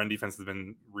 the run defense has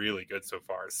been really good so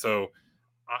far. So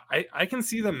I can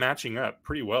see them matching up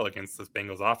pretty well against this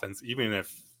Bengals offense, even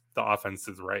if the offense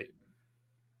is right.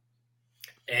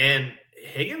 And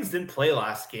Higgins didn't play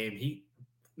last game. He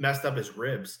messed up his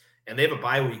ribs, and they have a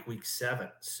bye week 7.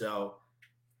 So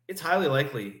it's highly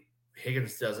likely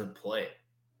Higgins doesn't play.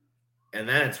 And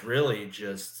then it's really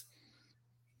just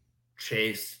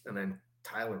Chase and then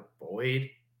Tyler Boyd,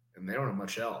 and they don't have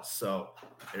much else. So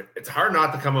it's hard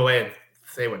not to come away and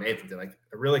say what Nathan did. Like,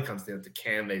 it really comes down to,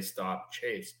 can they stop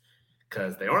Chase?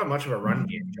 Because they don't have much of a run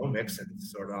game. Joe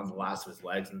Mixon's sort of on the last of his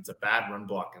legs, and it's a bad run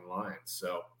blocking line.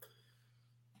 So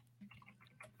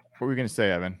what were we going to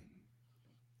say, Evan?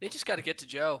 They just got to get to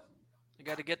Joe. They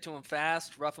got to get to him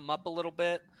fast, rough him up a little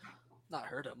bit. Not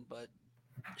hurt him, but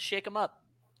shake him up.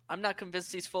 I'm not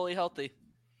convinced he's fully healthy.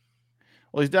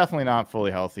 Well, he's definitely not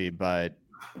fully healthy, but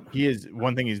he is.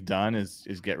 One thing he's done is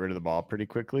get rid of the ball pretty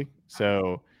quickly.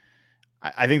 So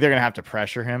I think they're going to have to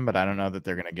pressure him, but I don't know that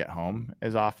they're going to get home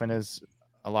as often as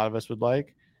a lot of us would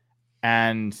like.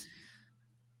 And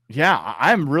yeah,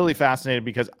 I'm really fascinated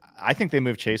because I think they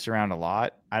move Chase around a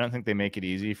lot. I don't think they make it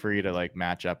easy for you to like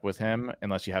match up with him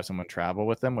unless you have someone travel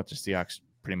with them, which the Seahawks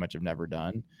pretty much have never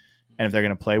done. And if they're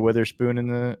going to play Witherspoon in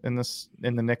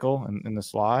the nickel and in the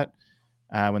slot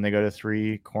when they go to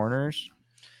 3 corners,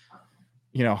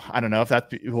 I don't know if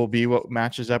that will be what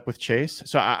matches up with Chase.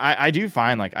 So I do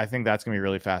find, like, I think that's going to be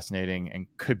really fascinating and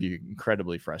could be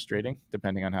incredibly frustrating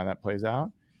depending on how that plays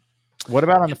out. What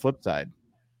about on the flip side?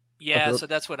 Yeah, so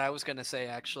that's what I was going to say,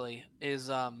 actually, is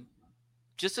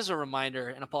just as a reminder,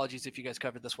 and apologies if you guys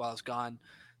covered this while I was gone,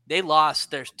 they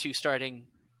lost their 2 starting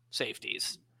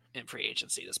safeties in free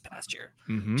agency this past year.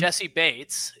 Mm-hmm. Jesse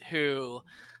Bates, who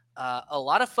a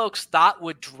lot of folks thought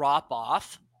would drop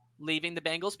off leaving the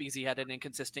Bengals because he had an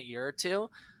inconsistent year or two,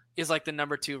 is like the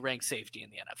number 2 ranked safety in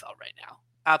the NFL right now.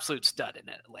 Absolute stud in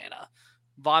Atlanta.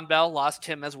 Von Bell lost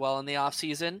him as well in the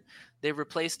offseason. They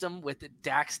replaced him with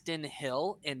Daxton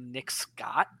Hill and Nick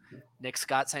Scott. Nick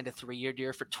Scott signed a 3-year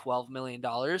deal for $12 million,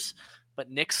 but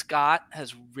Nick Scott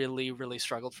has really, really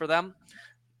struggled for them.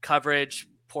 Coverage,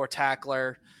 poor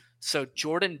tackler. So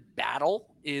Jordan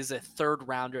Battle is a 3rd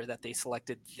rounder that they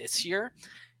selected this year.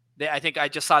 I think I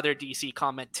just saw their DC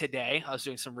comment today. I was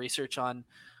doing some research on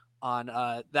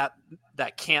that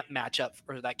camp matchup,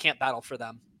 or that camp battle for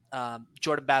them.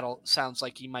 Jordan Battle sounds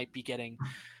like he might be getting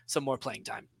some more playing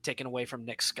time taken away from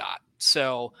Nick Scott.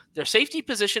 So their safety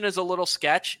position is a little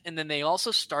sketch. And then they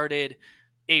also started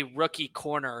a rookie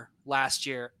corner last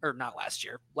game,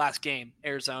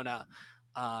 Arizona.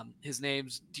 His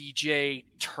name's DJ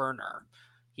Turner.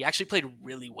 He actually played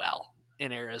really well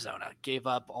in Arizona. Gave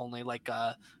up only I think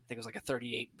it was like a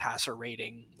 38 passer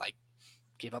rating,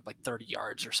 gave up 30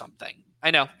 yards or something.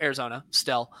 I know, Arizona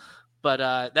still.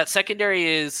 But that secondary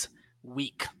is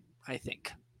weak, I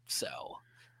think. So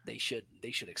they should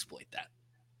exploit that.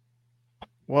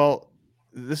 Well,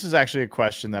 this is actually a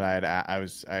question that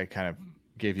I kind of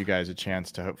gave you guys a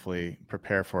chance to hopefully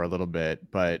prepare for a little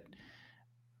bit. But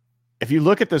if you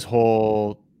look at this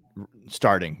whole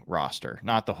starting roster,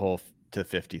 not the whole to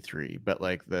 53, but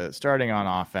the starting on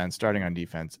offense, starting on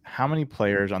defense, how many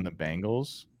starters on the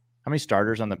Bengals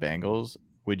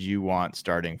would you want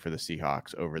starting for the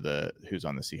Seahawks over who's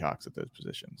on the Seahawks at those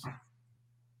positions?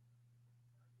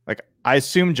 I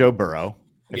assume Joe Burrow.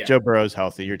 If Joe Burrow's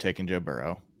healthy, you're taking Joe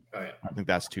Burrow. Oh, yeah. I don't think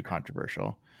that's too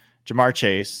controversial. Jamar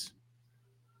Chase,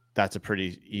 that's a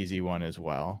pretty easy one as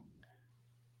well.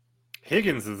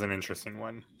 Higgins is an interesting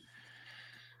one.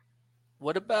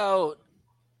 What about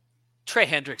Trey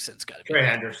Hendrickson's got to be. Trey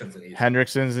Hendrickson's an easy one.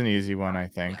 Hendrickson's an easy one, I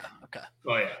think. Yeah, okay.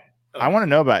 Oh, yeah. I want to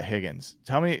know about Higgins.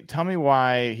 Tell me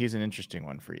why he's an interesting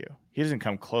one for you. He doesn't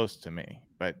come close to me,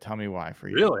 but tell me why for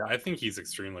you. Really? I think he's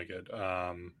extremely good.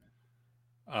 I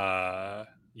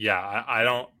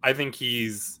think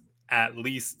he's at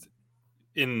least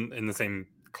in the same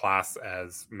class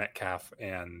as Metcalf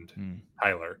and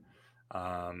Tyler.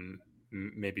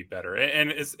 Maybe better.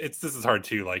 And this is hard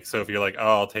too. So if you're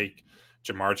I'll take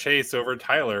Jamar Chase over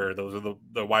Tyler, those are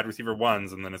the wide receiver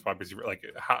ones, and then it's wide receiver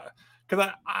because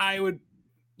I would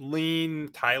lean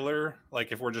Tyler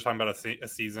if we're just talking about a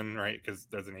season, right? Because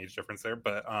there's an age difference there.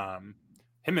 But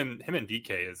him and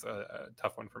DK is a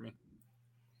tough one for me.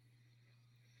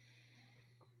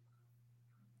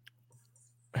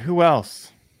 Who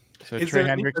else? So Is Trey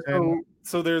there Hendrickson.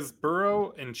 So there's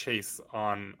Burrow and Chase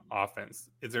on offense.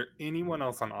 Is there anyone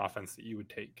else on offense that you would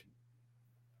take?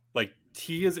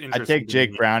 T is interesting. I take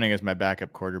Jake Browning as my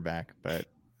backup quarterback, but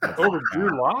over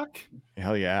Drew Lock?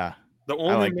 Hell yeah. The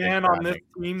only man on this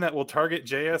team that will target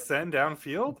JSN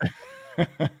downfield?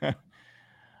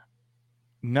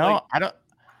 No, I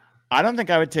don't think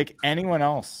I would take anyone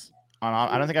else.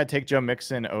 I don't think I'd take Joe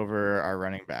Mixon over our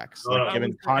running backs,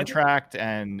 given contract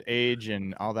and age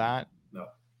and all that. No.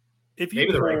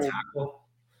 Maybe the right tackle.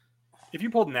 If you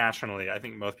pulled nationally, I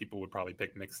think most people would probably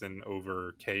pick Mixon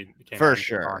over Cam for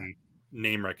sure on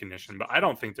name recognition. But I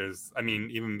don't think there's,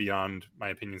 even beyond my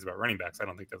opinions about running backs, I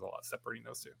don't think there's a lot separating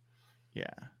those two. Yeah.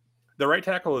 The right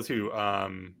tackle is who?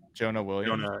 Jonah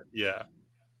Williams. Yeah.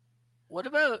 What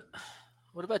about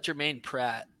Jermaine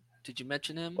Pratt? Did you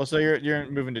mention him? Well, so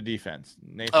you're moving to defense.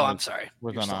 Nathan I'm sorry.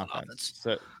 Was You're on offense.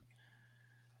 So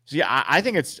yeah, I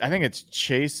think it's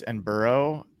Chase and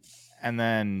Burrow, and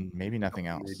then maybe nothing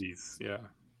else. Maybes, yeah,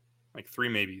 3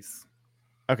 maybes.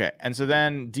 Okay, and so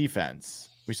then defense.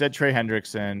 We said Trey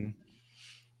Hendrickson,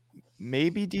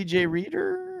 maybe DJ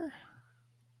Reader.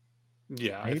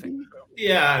 Yeah, maybe? I think so.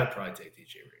 Yeah, I'd probably take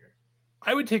DJ Reader.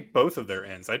 I would take both of their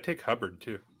ends. I'd take Hubbard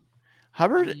too.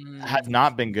 Hubbard has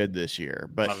not been good this year,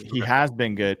 but he has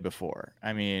been good before.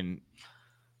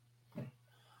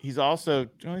 He's also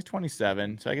he's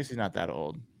 27, so I guess he's not that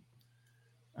old.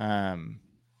 I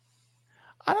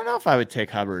don't know if I would take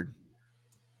Hubbard.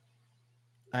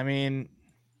 I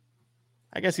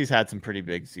guess he's had some pretty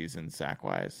big seasons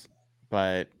sack-wise,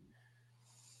 but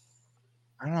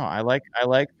I don't know. I like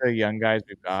the young guys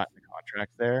we've got in the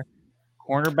contracts there.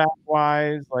 Cornerback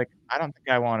wise, I don't think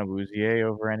I want Awuzie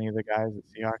over any of the guys that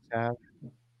Seahawks have.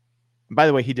 And by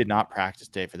the way, he did not practice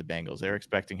today for the Bengals. They were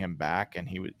expecting him back, and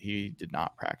he did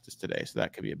not practice today, so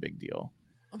that could be a big deal.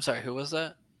 I'm sorry, who was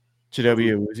that? Chidobe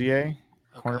Awuzie,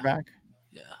 cornerback.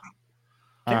 Yeah.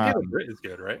 Cam Taylor Britt is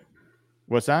good, right?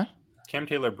 What's that? Cam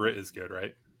Taylor Britt is good,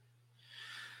 right?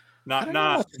 Not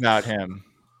about him.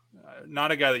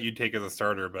 Not a guy that you'd take as a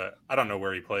starter, but I don't know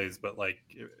where he plays, but I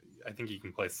think he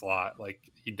can play slot.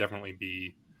 He'd definitely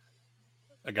be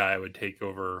a guy I would take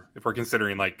over if we're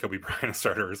considering Kobe Bryant a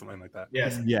starter or something like that.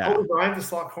 Yes. Yeah. Kobe Bryant the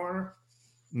slot corner?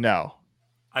 No.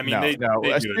 They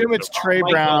assume it's Trey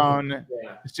Brown.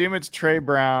 Yeah. Assume it's Trey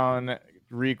Brown,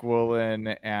 Reek Woolen,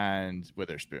 and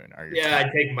Witherspoon.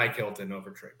 I'd take Mike Hilton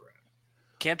over Trey Brown.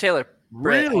 Cam Taylor.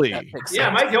 Really? Yeah,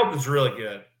 Mike Hilton's really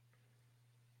good.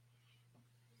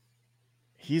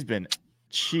 He's been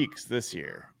cheeks this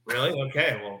year. Really?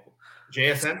 Okay. Well,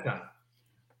 JSN time.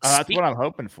 That's what I'm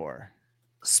hoping for.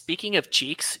 Speaking of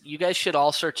cheeks, you guys should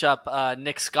all search up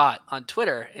Nick Scott on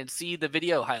Twitter and see the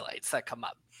video highlights that come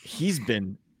up. He's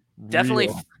been Definitely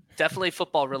Definitely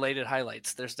football related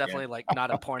highlights. There's definitely like not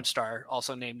a porn star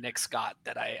also named Nick Scott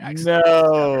that I accidentally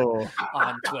No.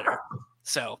 on Twitter.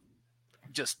 So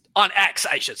just on X,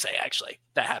 I should say, actually.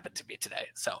 That happened to me today.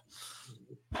 So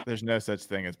There's no such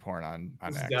thing as porn on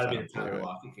This has X. got to I be the don't believe Tyler it.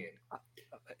 Lockett game.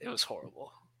 it was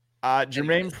horrible.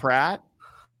 Jermaine Pratt.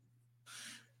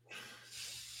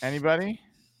 Anybody?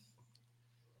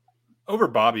 Over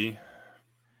Bobby.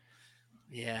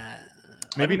 Yeah.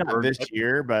 Maybe think not this Bird-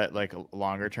 year, but like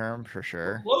longer term for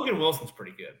sure. Logan Wilson's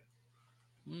pretty good.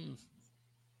 Mm. I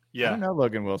Yeah. don't know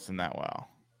Logan Wilson that well.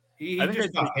 He I think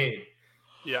just got paid.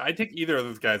 Yeah, I'd take either of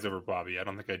those guys over Bobby. I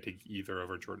don't think I'd take either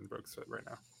over Jordan Brooks right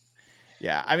now.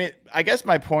 Yeah, I mean, I guess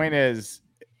my point is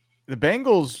the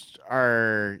Bengals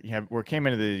came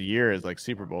into the year as like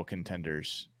Super Bowl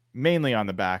contenders, mainly on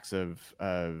the backs of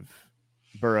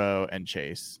Burrow and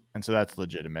Chase, and so that's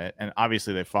legitimate. And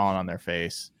obviously, they've fallen on their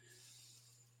face.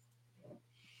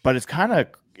 But it's kind of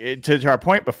to our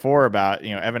point before about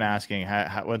Evan asking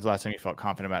when's the last time you felt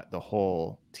confident about the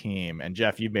whole team, and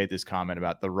Jeff, you made this comment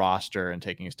about the roster and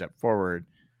taking a step forward.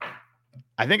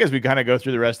 I think as we kind of go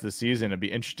through the rest of the season, it'd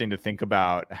be interesting to think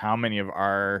about how many of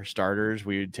our starters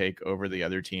we would take over the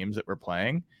other teams that we're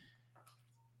playing.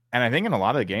 And I think in a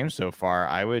lot of the games so far,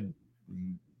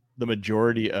 the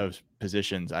majority of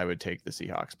positions, I would take the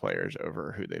Seahawks players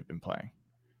over who they've been playing.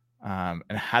 And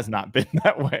it has not been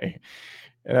that way.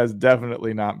 It has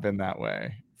definitely not been that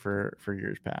way for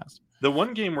years past. The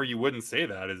one game where you wouldn't say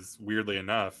that is, weirdly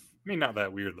enough, I mean, not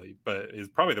that weirdly, but is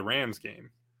probably the Rams game,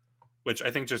 which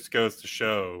I think just goes to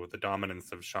show the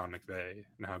dominance of Sean McVay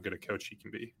and how good a coach he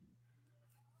can be.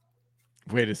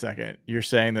 Wait a second. You're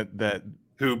saying that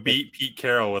who beat Pete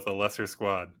Carroll with a lesser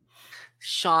squad?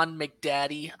 Sean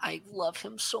McDaddy. I love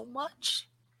him so much.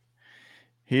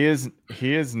 He is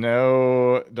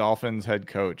no Dolphins head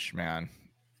coach, man.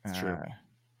 It's true.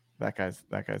 That guy's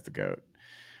the GOAT.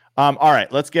 All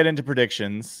right, let's get into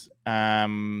predictions.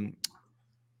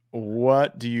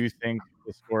 What do you think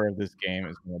the score of this game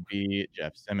is going to be,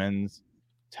 Jeff Simmons?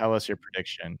 Tell us your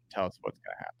prediction. Tell us what's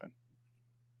going to happen.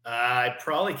 I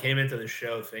probably came into the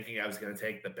show thinking I was going to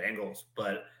take the Bengals,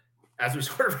 but as we've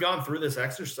sort of gone through this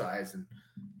exercise and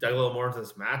dug a little more into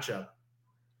this matchup,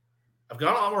 I've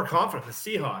got a lot more confident in the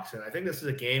Seahawks, and I think this is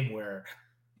a game where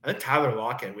I think Tyler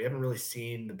Lockett, we haven't really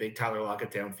seen the big Tyler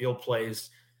Lockett downfield plays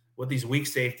with these weak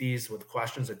safeties, with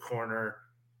questions at corner.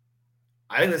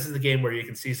 I think this is the game where you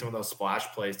can see some of those splash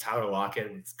plays. Tyler Lockett,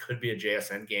 it could be a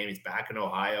JSN game. He's back in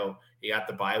Ohio. He got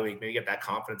the bye week. Maybe get that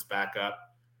confidence back up.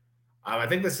 I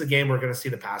think this is a game we're going to see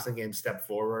the passing game step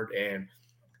forward. And,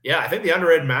 yeah, I think the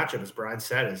underrated matchup, as Brian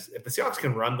said, is if the Seahawks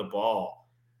can run the ball,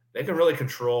 they can really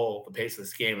control the pace of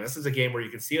this game. And this is a game where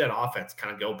you can see that offense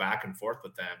kind of go back and forth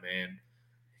with them. And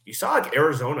you saw like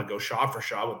Arizona go shot for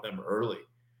shot with them early.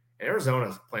 And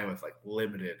Arizona's playing with like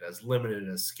limited as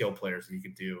skill players that you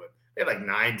could do. And they had like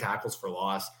 9 tackles for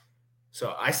loss.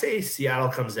 So I say Seattle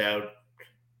comes out,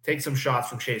 takes some shots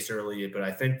from Chase early, but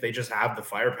I think they just have the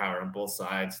firepower on both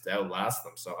sides to outlast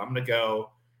them. So I'm going to go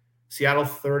Seattle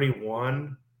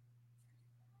 31,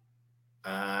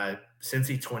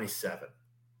 Cincy 27.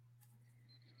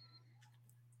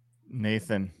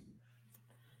 Nathan.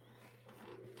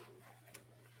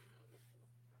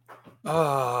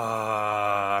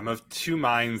 I'm of two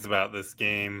minds about this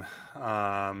game.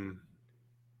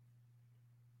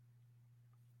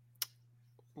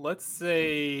 Let's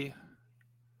say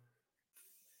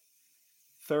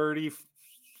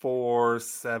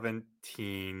 34-17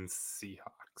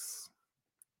 Seahawks.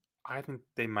 I think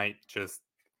they might just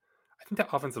 – I think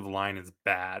the offensive line is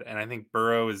bad, and I think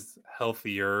Burrow is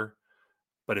healthier.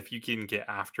 But if you can get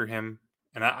after him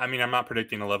 – and I mean, I'm not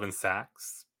predicting 11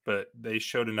 sacks, but they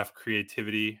showed enough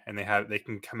creativity, and they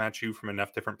can come at you from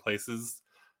enough different places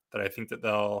that I think that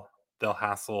they'll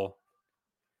hassle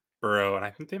Burrow, and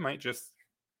I think it might just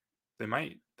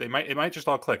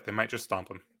all click. They might just stomp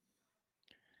him.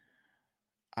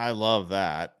 I love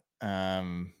that.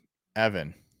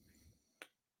 Evan.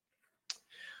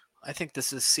 I think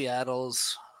this is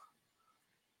Seattle's.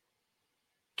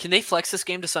 Can they flex this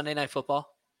game to Sunday Night Football?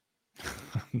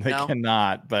 They No?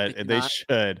 cannot, but They they cannot?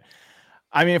 should.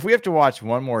 I mean, if we have to watch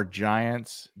one more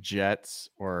Giants, Jets,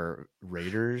 or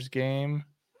Raiders game,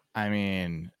 I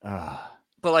mean, But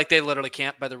like they literally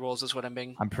can't by the rules is what I'm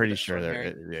being. I'm pretty that's sure what I'm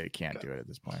hearing. they can't do it at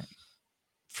this point.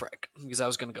 Frick, because I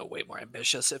was going to go way more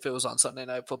ambitious if it was on Sunday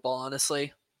Night Football,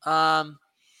 honestly. I'm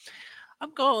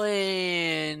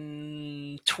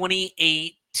going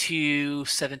 28-17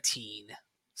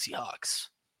 Seahawks.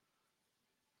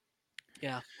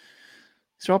 Yeah.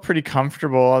 So all pretty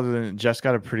comfortable, other than Jeff's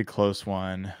got a pretty close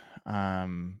one.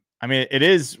 I mean, it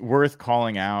is worth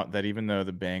calling out that even though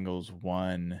the Bengals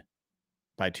won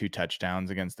by 2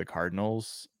 touchdowns against the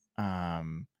Cardinals,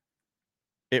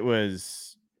 it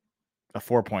was a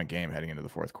 4-point game heading into the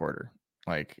fourth quarter.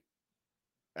 Like,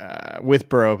 with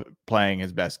Burrow playing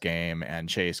his best game and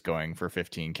Chase going for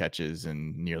 15 catches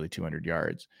and nearly 200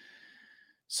 yards.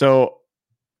 So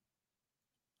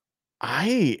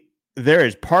there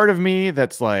is part of me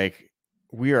that's like,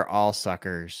 we are all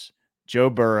suckers. Joe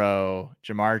Burrow,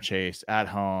 Jamar Chase at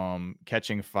home,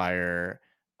 catching fire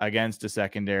against a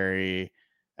secondary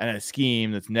and a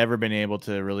scheme that's never been able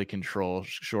to really control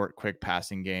short, quick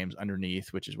passing games underneath,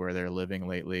 which is where they're living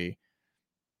lately.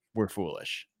 We're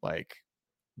foolish. Like,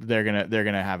 they're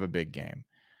gonna have a big game.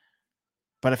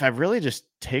 But if I really just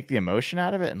take the emotion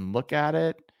out of it and look at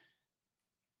it,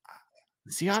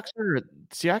 Seahawks,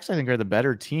 I think, are the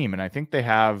better team, and I think they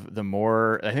have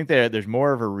there's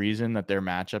more of a reason that their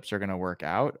matchups are going to work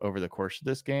out over the course of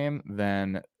this game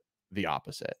than the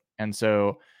opposite. And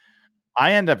so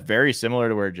I end up very similar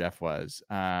to where Jeff was.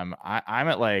 I'm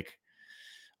at like,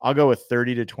 I'll go with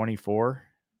 30-24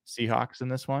 Seahawks in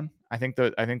this one. I think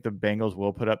the Bengals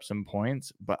will put up some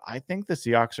points, but I think the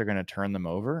Seahawks are going to turn them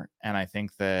over, and I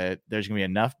think that there's going to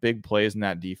be enough big plays in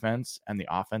that defense, and the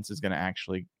offense is going to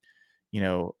actually,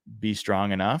 be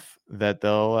strong enough that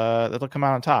they'll come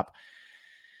out on top.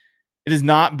 It has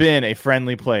not been a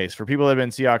friendly place for people that have been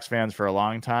Seahawks fans for a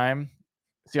long time.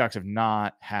 Seahawks have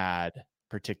not had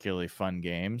particularly fun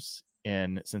games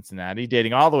in Cincinnati,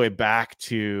 dating all the way back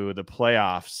to the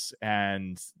playoffs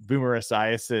and Boomer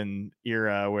Esiason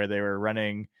era, where they were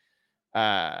running,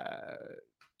 what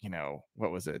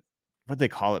was it? What did they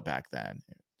call it back then?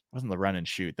 It wasn't the run and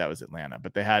shoot. That was Atlanta,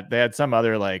 but they had some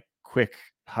other like quick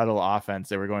huddle offense.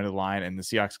 They were going to the line, and the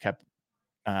Seahawks kept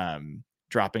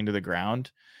dropping to the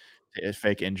ground to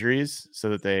fake injuries so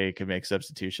that they could make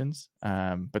substitutions.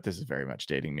 But this is very much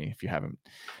dating me. If you haven't,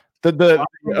 the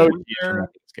OT from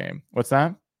this game. What's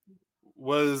that?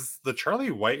 Was the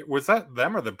Charlie White? Was that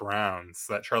them or the Browns?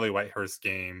 That Charlie Whitehurst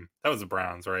game? That was the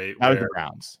Browns, right? That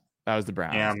was the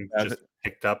Browns. Cam just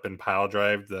picked up and pile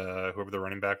drived whoever the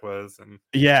running back was, and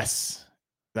yes.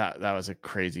 That was a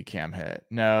crazy Cam hit.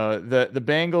 No, the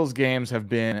Bengals games have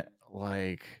been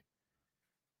like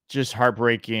just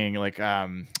heartbreaking. Like,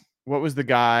 what was the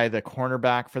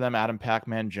cornerback for them, Adam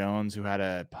Pac-Man Jones, who had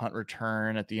a punt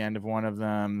return at the end of one of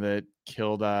them that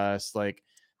killed us. Like,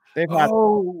 they've had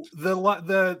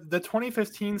the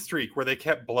 2015 streak where they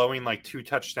kept blowing like 2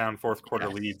 touchdown fourth quarter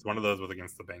leads. One of those was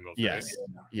against the Bengals. Yes,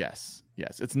 right? yes.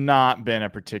 It's not been a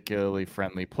particularly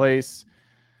friendly place,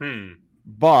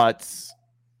 but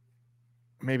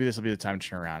maybe this will be the time to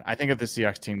turn around. I think if the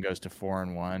Seahawks team goes to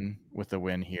 4-1 with a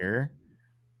win here,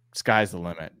 sky's the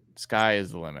limit. Sky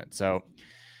is the limit. So,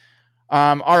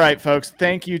 all right, folks.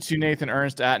 Thank you to Nathan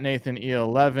Ernst at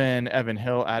NathanE11, Evan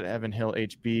Hill at Evan Hill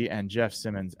HB, and Jeff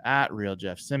Simmons at Real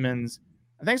Jeff Simmons.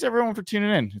 And thanks everyone for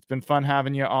tuning in. It's been fun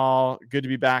having you all. Good to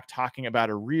be back talking about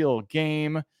a real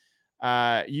game.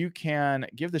 You can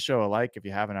give the show a like if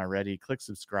you haven't already. Click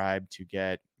subscribe to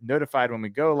get notified when we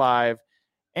go live,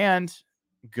 and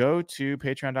go to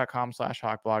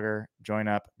patreon.com/hawkblogger, join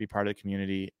up, be part of the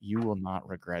community. You will not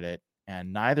regret it,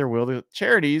 and neither will the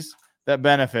charities that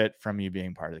benefit from you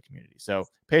being part of the community. So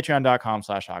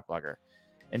patreon.com/hawkblogger.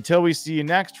 Until we see you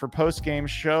next for post-game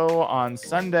show on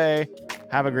Sunday,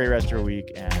 have a great rest of your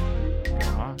week, and go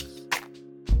Hawks.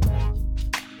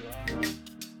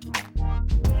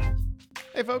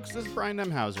 Hey folks, this is Brian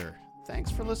Nemhauser. Thanks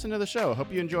for listening to the show.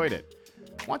 Hope you enjoyed it.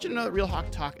 I want you to know that Real Hawk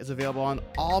Talk is available on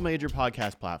all major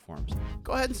podcast platforms.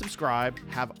 Go ahead and subscribe.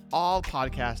 Have all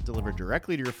podcasts delivered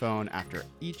directly to your phone after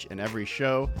each and every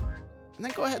show. And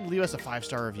then go ahead and leave us a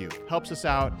 5-star review. Helps us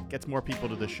out, gets more people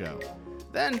to the show.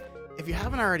 Then, if you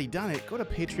haven't already done it, go to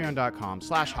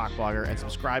patreon.com/hawkblogger and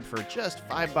subscribe for just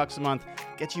 $5 a month.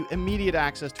 Gets you immediate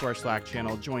access to our Slack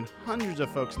channel. Join hundreds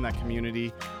of folks in that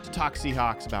community to talk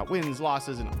Seahawks about wins,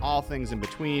 losses, and all things in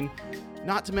between.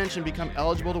 Not to mention, become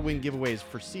eligible to win giveaways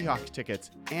for Seahawks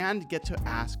tickets and get to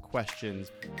ask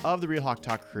questions of the Real Hawk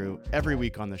Talk crew every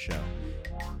week on the show.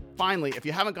 Finally, if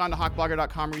you haven't gone to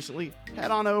hawkblogger.com recently,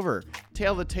 head on over.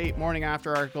 Tail the Tape morning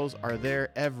after articles are there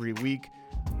every week.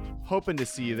 Hoping to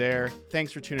see you there.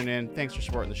 Thanks for tuning in. Thanks for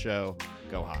supporting the show.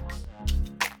 Go Hawks.